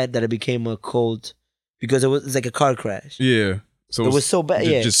bad that it became a cult because it's like a car crash. Yeah. So it was so bad.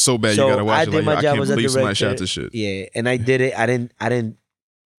 Yeah, just so bad. You gotta watch I it. did my I job can't as a believe somebody director. shot this shit. Yeah, and I did it. I didn't.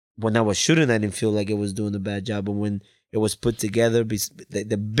 When I was shooting, I didn't feel like it was doing a bad job. But when it was put together,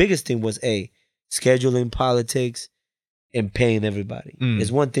 the biggest thing was scheduling, politics, and paying everybody.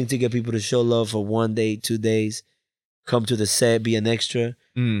 It's one thing to get people to show love for 1 day, 2 days, come to the set, be an extra.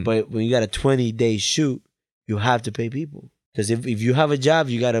 But when you got a 20-day shoot, you have to pay people. Because if you have a job,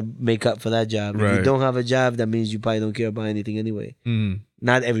 you got to make up for that job. If you don't have a job, that means you probably don't care about anything anyway.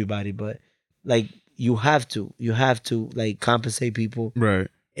 Not everybody, but like you have to like compensate people. Right.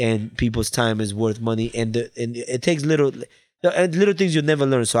 And people's time is worth money. And it takes little things you'll never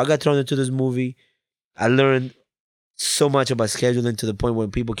learn. So I got thrown into this movie. I learned so much about scheduling to the point when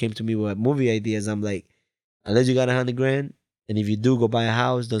people came to me with movie ideas. I'm like, unless you got $100,000, and if you do, go buy a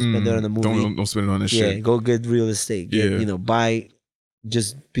house. Don't spend it on a movie. Don't spend it on that shit. shit. Yeah, go get real estate. Buy.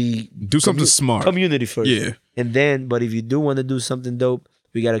 Just do something smart. Community first. Yeah. And then, but if you do want to do something dope,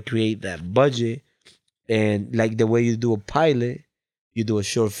 we got to create that budget. And like the way you do a pilot, you do a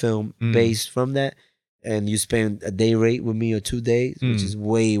short film based from that. And you spend a day rate with me or 2 days, which is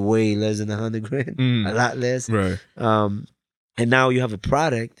way, way less than $100,000. A lot less. Right. And now you have a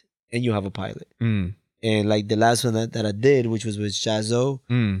product and you have a pilot. And like the last one that I did, which was with Chazo,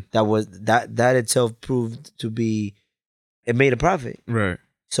 that itself proved to be, it made a profit. Right.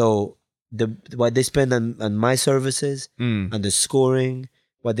 So what they spend on my services, on the scoring,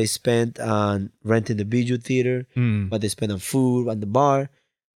 what they spent on renting the Bijou Theater, what they spent on food, on the bar.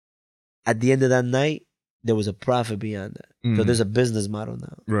 At the end of that night, there was a profit beyond that. So there's a business model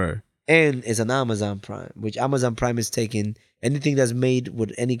now. Right. And it's an Amazon Prime, which Amazon Prime is taking anything that's made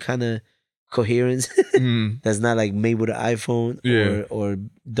with any kind of coherence that's not like made with an iPhone or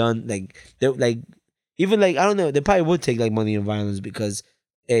done like they're like even like I don't know, they probably would take like Money and Violence because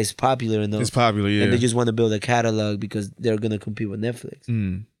it's popular enough. It's popular, yeah. And they just want to build a catalog because they're gonna compete with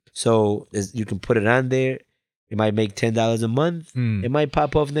Netflix. So you can put it on there. It might make $10 a month. It might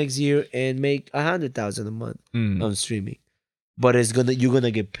pop off next year and make $100,000 a month on streaming. But you're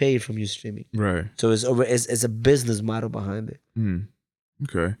gonna get paid from your streaming. Right. So it's a business model behind it.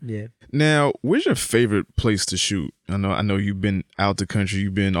 Okay. Yeah. Now, where's your favorite place to shoot? I know you've been out the country.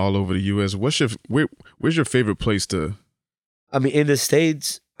 You've been all over the U.S. Where's your favorite place to? I mean, in the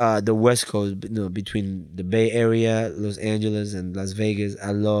States, the West Coast, between the Bay Area, Los Angeles, and Las Vegas,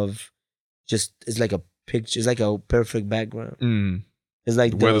 I love. It's like a picture. It's like a perfect background. It's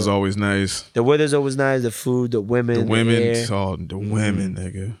like the weather's always nice. The weather's always nice. The food, the women, the women,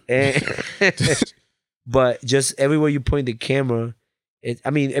 nigga. But just everywhere you point the camera,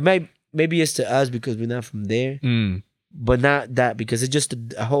 maybe it's to us because we're not from there, but not that because it's just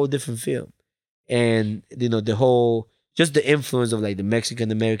a whole different film, and the whole just the influence of like the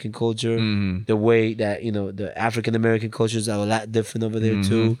Mexican American culture, the way that the African American cultures are a lot different over there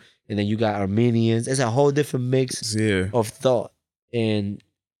too, and then you got Armenians. It's a whole different mix of thought. And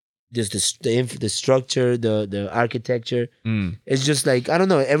just the structure, the architecture, it's just like I don't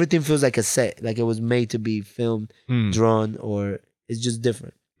know. Everything feels like a set, like it was made to be filmed, drawn, or it's just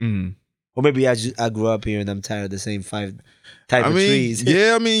different. Or maybe I grew up here and I'm tired of the same five type of trees.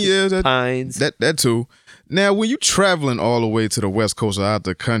 Yeah, pines. That too. Now, when you traveling all the way to the West Coast or out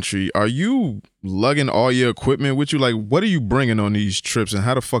the country, are you lugging all your equipment with you? Like, what are you bringing on these trips, and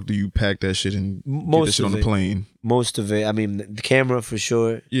how the fuck do you pack that shit and get that shit on the plane? Most of it. I mean, the camera for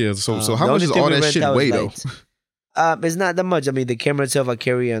sure. Yeah. So how much does all that shit weigh though? It's not that much. I mean, the camera itself I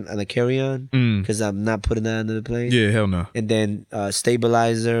carry on a carry-on because I'm not putting that under the plane. Yeah, hell no. And then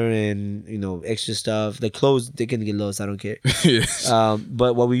stabilizer and extra stuff. The clothes they can get lost. I don't care. Yes.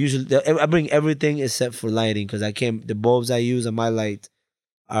 But what we usually I bring everything except for lighting because I can't. The bulbs I use on my lights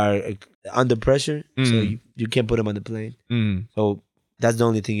are under pressure, so you can't put them on the plane. So that's the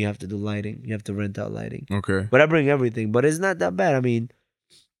only thing you have to do. Lighting. You have to rent out lighting. Okay. But I bring everything. But it's not that bad. I mean.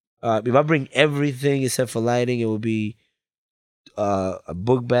 If I bring everything except for lighting, it would be a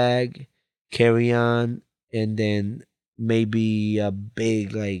book bag, carry-on, and then maybe a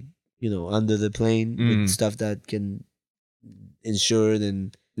big, under the plane with stuff that can insured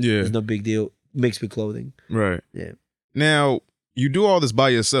and there's no big deal. Mixed with clothing. Right. Yeah. Now, you do all this by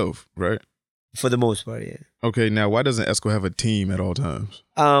yourself, right? For the most part, yeah. Okay, now why doesn't Esco have a team at all times?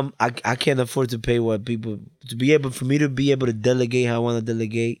 I can't afford to pay what people for me to be able to delegate how I want to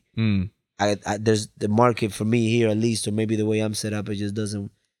delegate. There's the market for me here at least, or maybe the way I'm set up, it just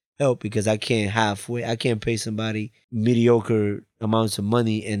doesn't help because I can't pay somebody mediocre amounts of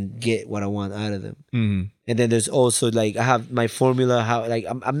money and get what I want out of them. And then there's also like I have my formula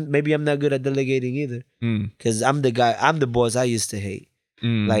I'm not good at delegating either because I'm the boss I used to hate.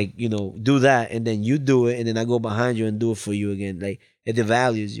 Like, do that and then you do it and then I go behind you and do it for you again. Like, it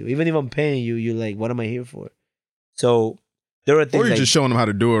devalues you. Even if I'm paying you, you're like, what am I here for? So there are things or you're just showing them how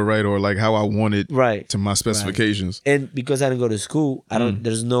to do it right, or like how I want it to my specifications. Right. And because I didn't go to school,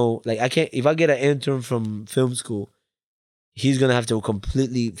 there's no, like, I can't, if I get an intern from film school, he's going to have to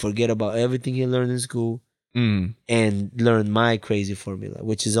completely forget about everything he learned in school and learn my crazy formula,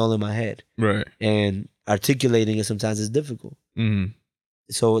 which is all in my head. Right. And articulating it sometimes is difficult.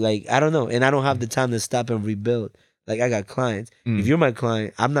 So, like, I don't know. And I don't have the time to stop and rebuild. Like, I got clients. If you're my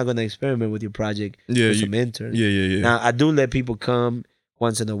client, I'm not going to experiment with your project with some interns. Yeah. Now, I do let people come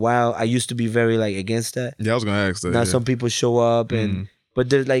once in a while. I used to be very, like, against that. Yeah, I was going to ask that. Now, some people show up, but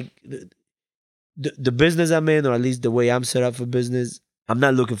there's, like, the business I'm in, or at least the way I'm set up for business, I'm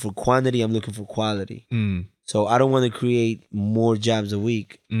not looking for quantity. I'm looking for quality. So I don't want to create more jobs a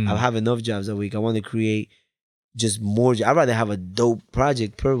week. I have enough jobs a week. I want to create just more. I'd rather have a dope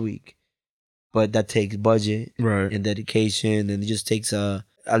project per week, but that takes budget and dedication, and it just takes a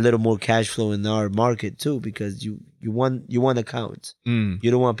little more cash flow in our market too, because you want accounts. You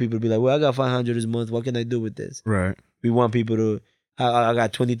don't want people to be like, well, I got 500 this month. What can I do with this? Right. We want people to, I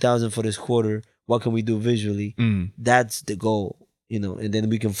got 20,000 for this quarter. What can we do visually? That's the goal. And then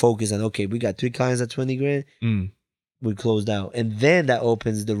we can focus on, okay, we got 3 clients at 20 grand. We closed out. And then that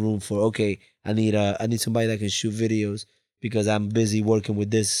opens the room for, okay, I need somebody that can shoot videos because I'm busy working with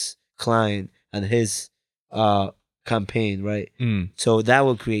this client and his campaign, right? So that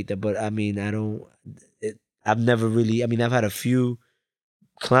will create that. But I mean, I've never really, I've had a few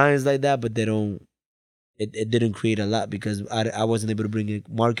clients like that, but it didn't create a lot because I wasn't able to bring a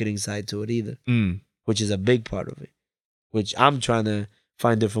marketing side to it either, which is a big part of it. Which I'm trying to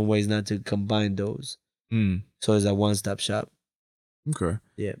find different ways not to combine those. So it's a one-stop shop. Okay.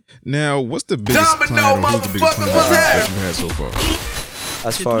 Yeah. Now, what's the biggest client, or who's the biggest client that you've had so far?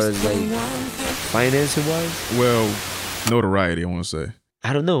 As far as like financing-wise? Well, notoriety, I want to say.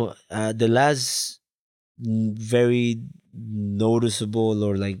 I don't know. The last very noticeable,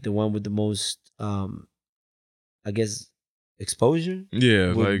 or like the one with the most, I guess, exposure,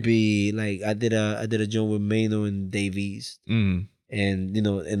 would be like I did a joint with Mano and Dave East, and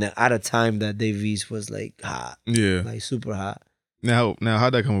and at a time that Dave East was like hot, like super hot. Now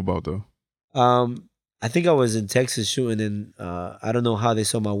how'd that come about though? I think I was in Texas shooting, and I don't know how they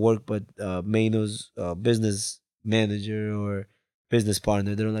saw my work, but Mano's business manager or business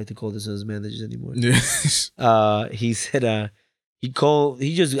partner, they don't like to call themselves managers anymore. He said he cold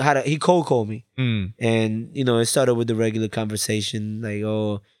called me. And it started with the regular conversation, like,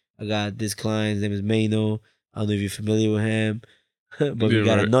 oh, I got this client, his name is Mano. I don't know if you're familiar with him. But we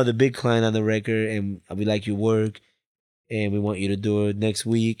got another big client on the record, and we like your work, and we want you to do it next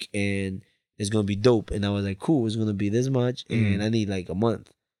week, and it's gonna be dope. And I was like, cool, it's gonna be this much, and I need like a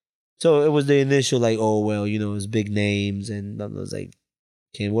month. So it was the initial like, oh well, it's big names, and I was like,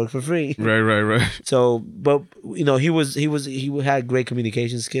 can't work for free. Right. So, but he had great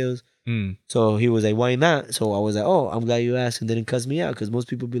communication skills. So he was like, why not? So I was like, oh, I'm glad you asked, and didn't cuss me out, because most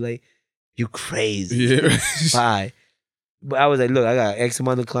people be like, you crazy. Yeah. Bye. But I was like, look, I got X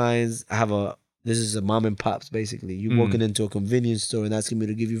amount of clients. This is a mom and pops, basically. You walking into a convenience store and asking me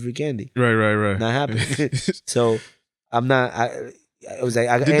to give you free candy. Right. Not happening. So I'm not, I was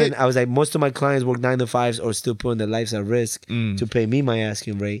like, most of my clients work 9 to 5s or still putting their lives at risk to pay me my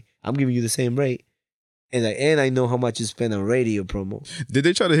asking rate. I'm giving you the same rate. And I know how much you spend on radio promo. Did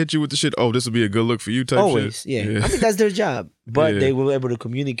they try to hit you with the shit, oh, this will be a good look for you type Always, shit? yeah. I mean, that's their job. But they were able to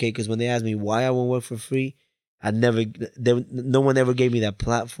communicate, because when they asked me why I won't work for free, no one ever gave me that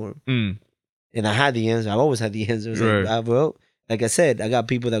platform. And I had the answer. I've always had the answer. Like I said, I got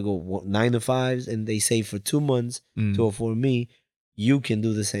people that go 9 to 5s and they save for 2 months to afford me. You can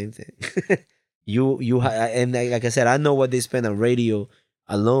do the same thing. And like I said, I know what they spend on radio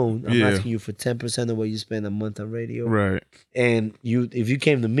alone. I'm asking you for 10% of what you spend a month on radio. Right. And if you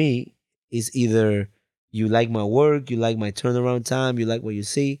came to me, it's either you like my work, you like my turnaround time, you like what you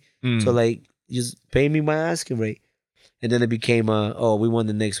see. So like, just pay me my asking rate. And then it became we want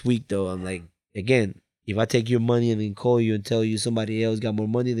the next week though. I'm like, again, if I take your money and then call you and tell you somebody else got more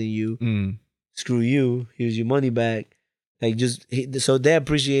money than you, screw you, here's your money back. Like, so they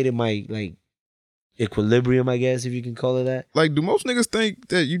appreciated my like equilibrium, I guess, if you can call it that. Like, do most niggas think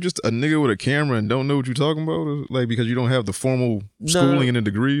that you just a nigga with a camera and don't know what you're talking about? Or, like, because you don't have the formal schooling and a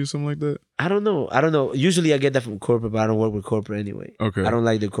degree or something like that? I don't know. Usually I get that from corporate, but I don't work with corporate anyway. Okay. I don't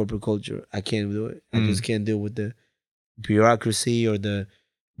like the corporate culture. I can't do it. I just can't deal with the bureaucracy or the...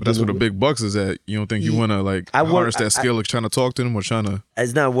 But that's where the big bucks is at. You don't think you want to, like, harness that skill of trying to talk to them or trying to...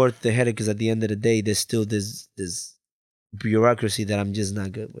 It's not worth the headache, because at the end of the day, there's still this bureaucracy that I'm just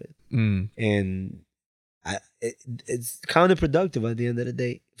not good with. And it's counterproductive at the end of the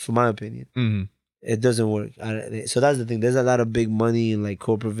day, for my opinion. It doesn't work. So that's the thing. There's a lot of big money in like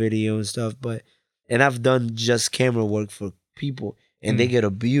corporate video and stuff, and I've done just camera work for people, and they get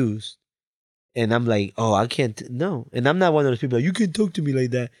abused. And I'm like, oh, I can't, no. And I'm not one of those people like, you can't talk to me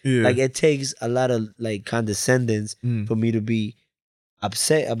like that. Yeah. Like, it takes a lot of like condescendence for me to be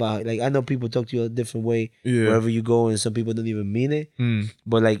upset about it. Like, I know people talk to you a different way wherever you go, and some people don't even mean it.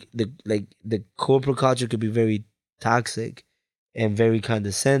 But like the corporate culture could be very toxic and very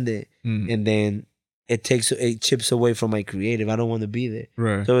condescending. And then it chips away from my creative. I don't want to be there.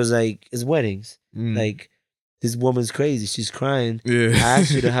 Right. So it's like, it's weddings. Like, this woman's crazy. She's crying. Yeah. I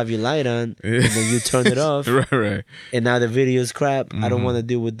asked you to have your light on, and then you turn it off. Right. And now the video's crap. I don't want to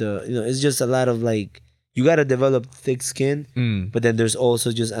deal with it's just a lot of like, you got to develop thick skin, but then there's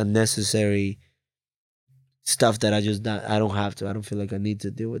also just unnecessary stuff that I don't have to. I don't feel like I need to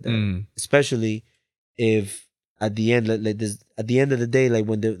deal with that. Especially if at the end, at the end of the day, like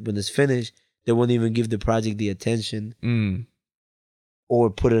when it's finished, they won't even give the project the attention or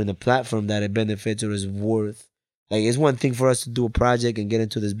put it in a platform that it benefits or is worth. Like, it's one thing for us to do a project and get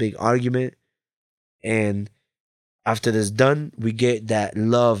into this big argument, and after this done, we get that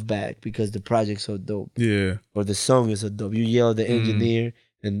love back because the project's so dope. Yeah. Or the song is so dope. You yell at the engineer,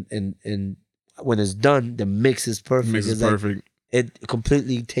 and when it's done, the mix is perfect. Mix is like, perfect. It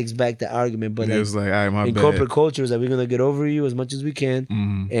completely takes back the argument. But it's like, all right, my in bad. corporate culture, it's like, we're gonna get over you as much as we can,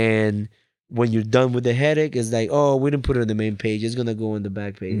 and when you're done with the headache, it's like, oh, we didn't put it on the main page. It's gonna go on the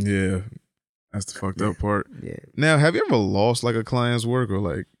back page. Yeah. That's the fucked up part. Yeah. Now, have you ever lost like a client's work or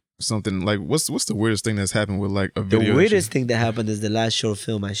like something? Like, what's the weirdest thing that's happened with like a video? The weirdest thing that happened is the last short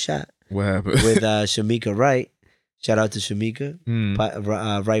film I shot. What happened? With Shamika Wright. Shout out to Shamika.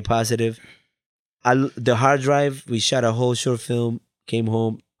 Wright Positive. The hard drive, we shot a whole short film, came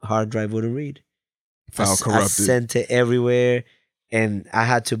home, hard drive wouldn't read. File corrupted. I sent it everywhere, and I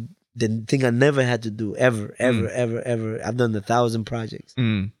had to, the thing I never had to do ever. I've done 1,000 projects.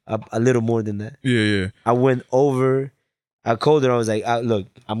 A little more than that. Yeah. I went over. I called her. I was like, look,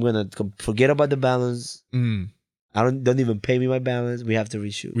 I'm gonna forget about the balance. I don't even pay me my balance. We have to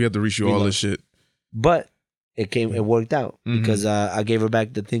reshoot. We have to reshoot all this shit. But it worked out because I gave her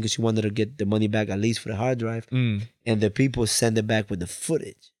back the thing because she wanted to get the money back, at least for the hard drive. And the people sent it back with the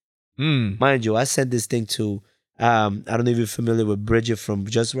footage. Mind you, I sent this thing to I don't know if you're familiar with Bridget from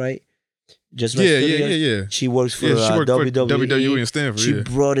Just Right. Just Right Studios. Yeah. She works for she worked WWE. For WWE in Stanford. She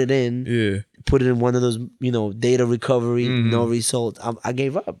brought it in. Put it in one of those, data recovery, no results. I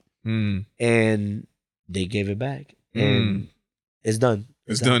gave up. And they gave it back. And it's done.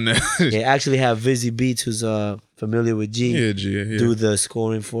 It's done now. They actually have Vizzy Beats, who's familiar with G. Yeah, G. Do the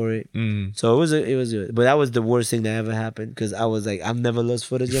scoring for it. So it was good. But that was the worst thing that ever happened because I was like, I've never lost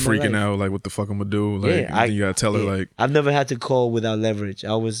footage in my life. Freaking out, like, what the fuck I'm gonna do? Like, you gotta tell her, like, I've never had to call without leverage. I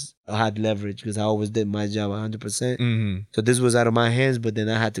always had leverage because I always did my job 100%. So this was out of my hands, but then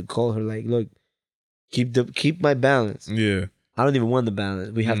I had to call her, like, look, keep my balance. Yeah. I don't even want the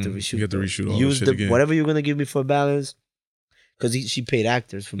balance. We have to reshoot. You have to reshoot all this shit again. Whatever you're gonna give me for balance. Because she paid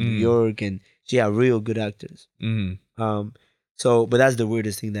actors from New York, and she had real good actors. But that's the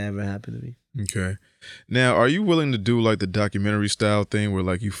weirdest thing that ever happened to me. Okay. Now, are you willing to do like the documentary style thing where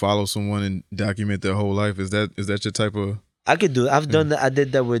like you follow someone and document their whole life? Is that your type of? I could do it. I've done that. I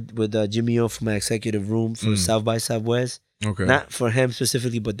did that with Jimmy O for my executive room for South by Southwest. Okay. Not for him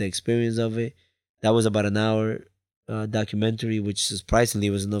specifically, but the experience of it. That was about an hour documentary, which surprisingly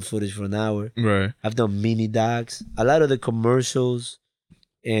was enough footage for an hour. Right. I've done mini docs. A lot of the commercials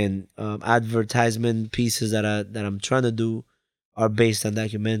and advertisement pieces that I'm trying to do are based on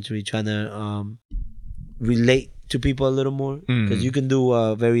documentary, trying to relate to people a little more. Because you can do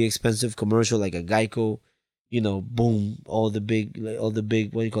a very expensive commercial like a Geico, boom, all the big, what do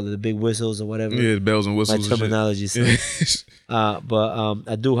you call it, the big whistles or whatever. Yeah, bells and whistles. My terminology. But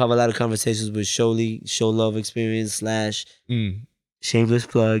I do have a lot of conversations with Show Love Experience / shameless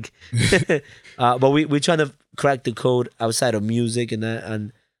plug. But we're trying to crack the code outside of music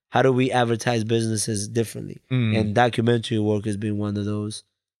and how do we advertise businesses differently? And documentary work has been one of those.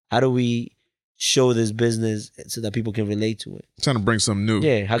 How do we show this business so that people can relate to it? Trying to bring something new.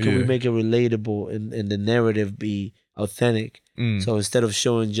 Yeah, how can we make it relatable and the narrative be authentic? So instead of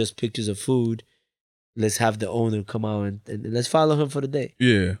showing just pictures of food, let's have the owner come out and let's follow him for the day.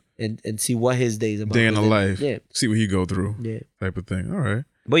 Yeah. And see what his day is about. Day in the life. Yeah. See what he go through. Yeah. Type of thing. All right.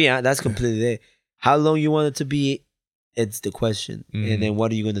 But yeah, that's completely there. How long you want it to be, it's the question. And then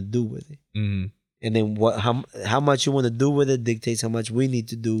what are you going to do with it? And then how much you want to do with it dictates how much we need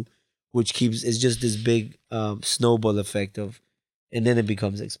to do which keeps it's just this big snowball effect of, and then it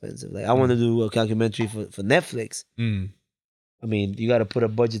becomes expensive. Like I want to do a documentary for Netflix. I mean, you got to put a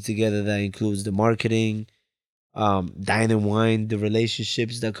budget together that includes the marketing, dine and wine, the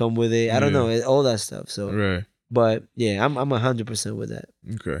relationships that come with it. I don't know, all that stuff. So, right. But yeah, I'm 100% with that.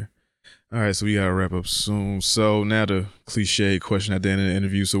 Okay. All right, so we gotta wrap up soon. So now the cliche question at the end of the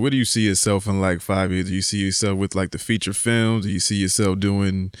interview. So where do you see yourself in like 5 years? Do you see yourself with like the feature films? Do you see yourself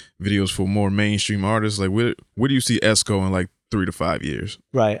doing videos for more mainstream artists? Like where do you see Esco in like 3 to 5 years?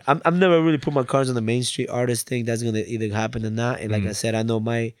 Right. I've never really put my cards on the main street artist thing. That's gonna either happen or not. And like I said, I know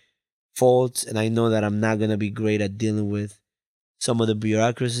my faults, and I know that I'm not gonna be great at dealing with some of the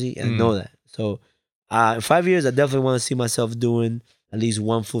bureaucracy. I know that. So in 5 years, I definitely want to see myself doing at least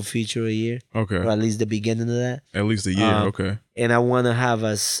one full feature a year. Okay. Or at least the beginning of that. At least a year, okay. And I want to have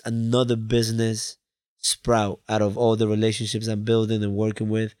another business sprout out of all the relationships I'm building and working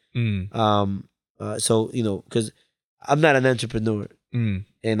with. So, you know, because I'm not an entrepreneur.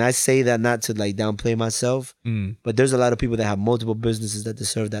 And I say that not to like downplay myself, but there's a lot of people that have multiple businesses that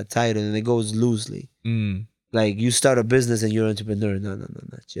deserve that title, and it goes loosely. Like you start a business and you're an entrepreneur. No,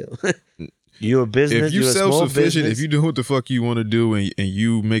 chill. You're a business. If you're self-sufficient, if you do what the fuck you want to do, and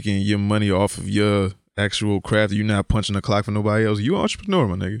you making your money off of your actual craft, you're not punching the clock for nobody else, you an entrepreneur,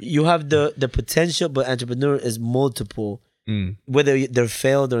 my nigga. You have the potential, but entrepreneur is multiple. Whether they're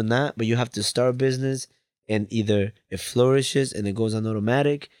failed or not, but you have to start a business, and either it flourishes and it goes on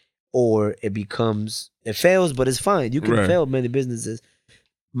automatic, or it fails, but it's fine. You can fail many businesses.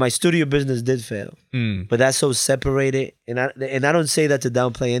 My studio business did fail, but that's so separated. And I don't say that to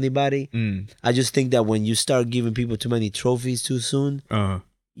downplay anybody. I just think that when you start giving people too many trophies too soon,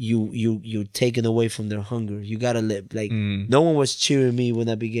 you're taken away from their hunger. You gotta let no one was cheering me when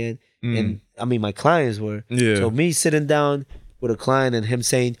I began, and I mean my clients were. Yeah. So me sitting down with a client and him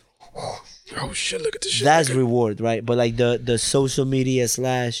saying, "Oh shit, look at this shit." That's reward, right? But like the social media /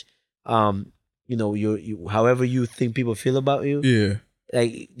 you know, you however you think people feel about you. Yeah.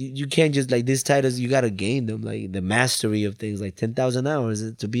 Like you can't just like these titles. You gotta gain them, like the mastery of things. Like 10,000 hours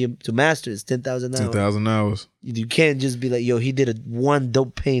to master is 10,000 hours. 10,000 hours. You can't just be like, yo, he did one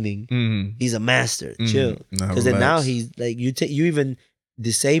dope painting. He's a master. Chill, because then now he's like you even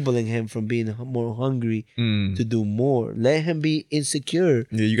disabling him from being more hungry to do more. Let him be insecure.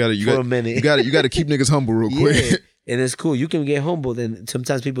 Yeah, you got for a minute. You got to keep niggas humble real quick. Yeah. And it's cool. You can get humbled, and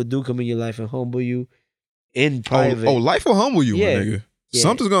sometimes people do come in your life and humble you in private. Oh, life will humble you, my nigga. Yeah.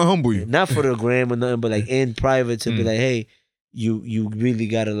 Something's gonna humble you. Not for the gram or nothing, but like in private to be like, hey, you really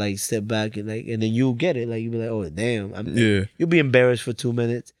gotta like step back and then you'll get it. Like you'll be like, oh damn. You'll be embarrassed for 2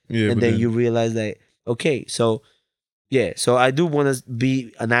 minutes. Yeah. And then you realize that, okay, so so I do wanna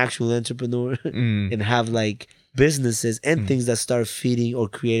be an actual entrepreneur and have like businesses and things that start feeding or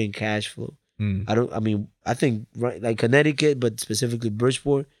creating cash flow. I think like Connecticut, but specifically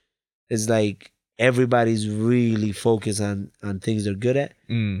Bridgeport, is like everybody's really focused on things they're good at.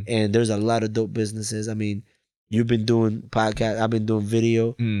 And there's a lot of dope businesses. I mean, you've been doing podcasts, I've been doing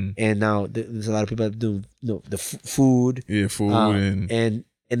video, and now there's a lot of people that do the food. Yeah, food and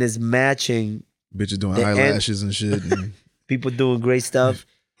it's matching. Bitches doing eyelashes and shit. And people doing great stuff.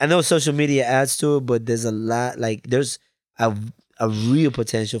 I know social media adds to it, but there's a lot, like there's a real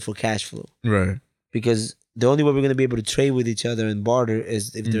potential for cash flow. Right. Because the only way we're going to be able to trade with each other and barter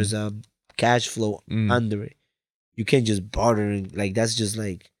is if there's a cash flow under it. You can't just barter and like that's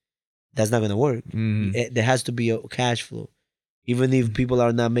not gonna work. There has to be a cash flow, even if people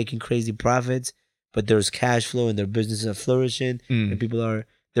are not making crazy profits, but there's cash flow and their businesses are flourishing, and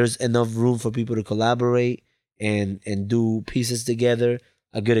there's enough room for people to collaborate and do pieces together.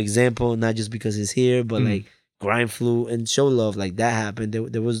 A good example, not just because it's here, but like Grind Flu and Show Love, like that happened.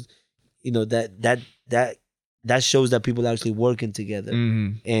 There was, you know, that shows that people are actually working together,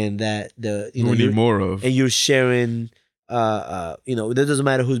 and that we need more of. And you're sharing. You know, it doesn't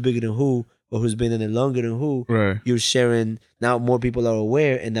matter who's bigger than who or who's been in it longer than who. Right. You're sharing. Now more people are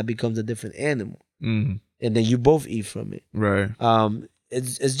aware, and that becomes a different animal. And then you both eat from it. Right.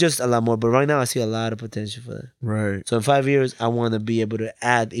 It's just a lot more. But right now, I see a lot of potential for that. Right. So in 5 years, I want to be able to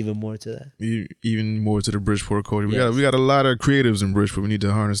add even more to that. Even more to the Bridgeport culture. We got a lot of creatives in Bridgeport. We need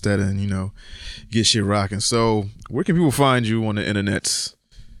to harness that and, you know, get shit rocking. So where can people find you on the internets?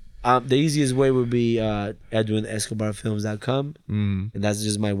 The easiest way would be Edwin Escobarfilms.com. And that's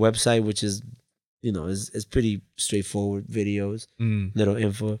just my website, which is, you know, it's pretty straightforward videos, little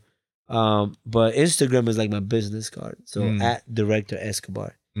info. But Instagram is like my business card. So at Director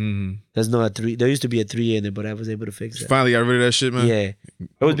Escobar. There's no a 3. There used to be a 3 in it, but I was able to fix it. Finally got rid of that shit, man? Yeah.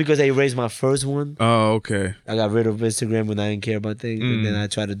 It was because I erased my first one. Oh, okay. I got rid of Instagram when I didn't care about things. And then I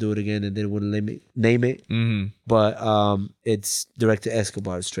tried to do it again and then wouldn't let me name it. But it's Director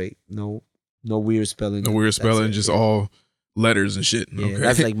Escobar straight. No weird spelling. No weird spelling, just all letters and shit. Yeah, okay.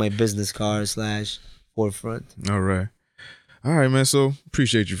 That's like my business card / forefront. All right, man. So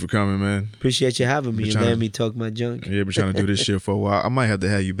appreciate you for coming, man. Appreciate you having me and letting me talk my junk. Yeah, been trying to do this shit for a while. I might have to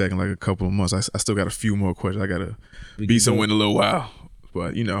have you back in like a couple of months. I still got a few more questions. I gotta be somewhere in a little while,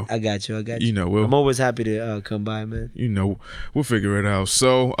 but you know. I got you. You know, I'm always happy to come by, man. You know, we'll figure it out.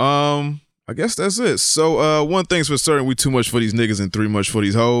 So, I guess that's it. So, one thing's for certain: we too much for these niggas and 3 much for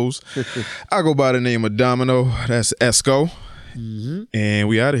these hoes. I go by the name of Domino. That's Esco, and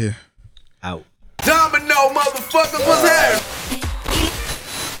we out of here. Out. Domino, motherfuckers, what's happening?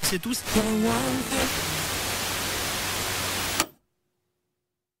 C'est tout.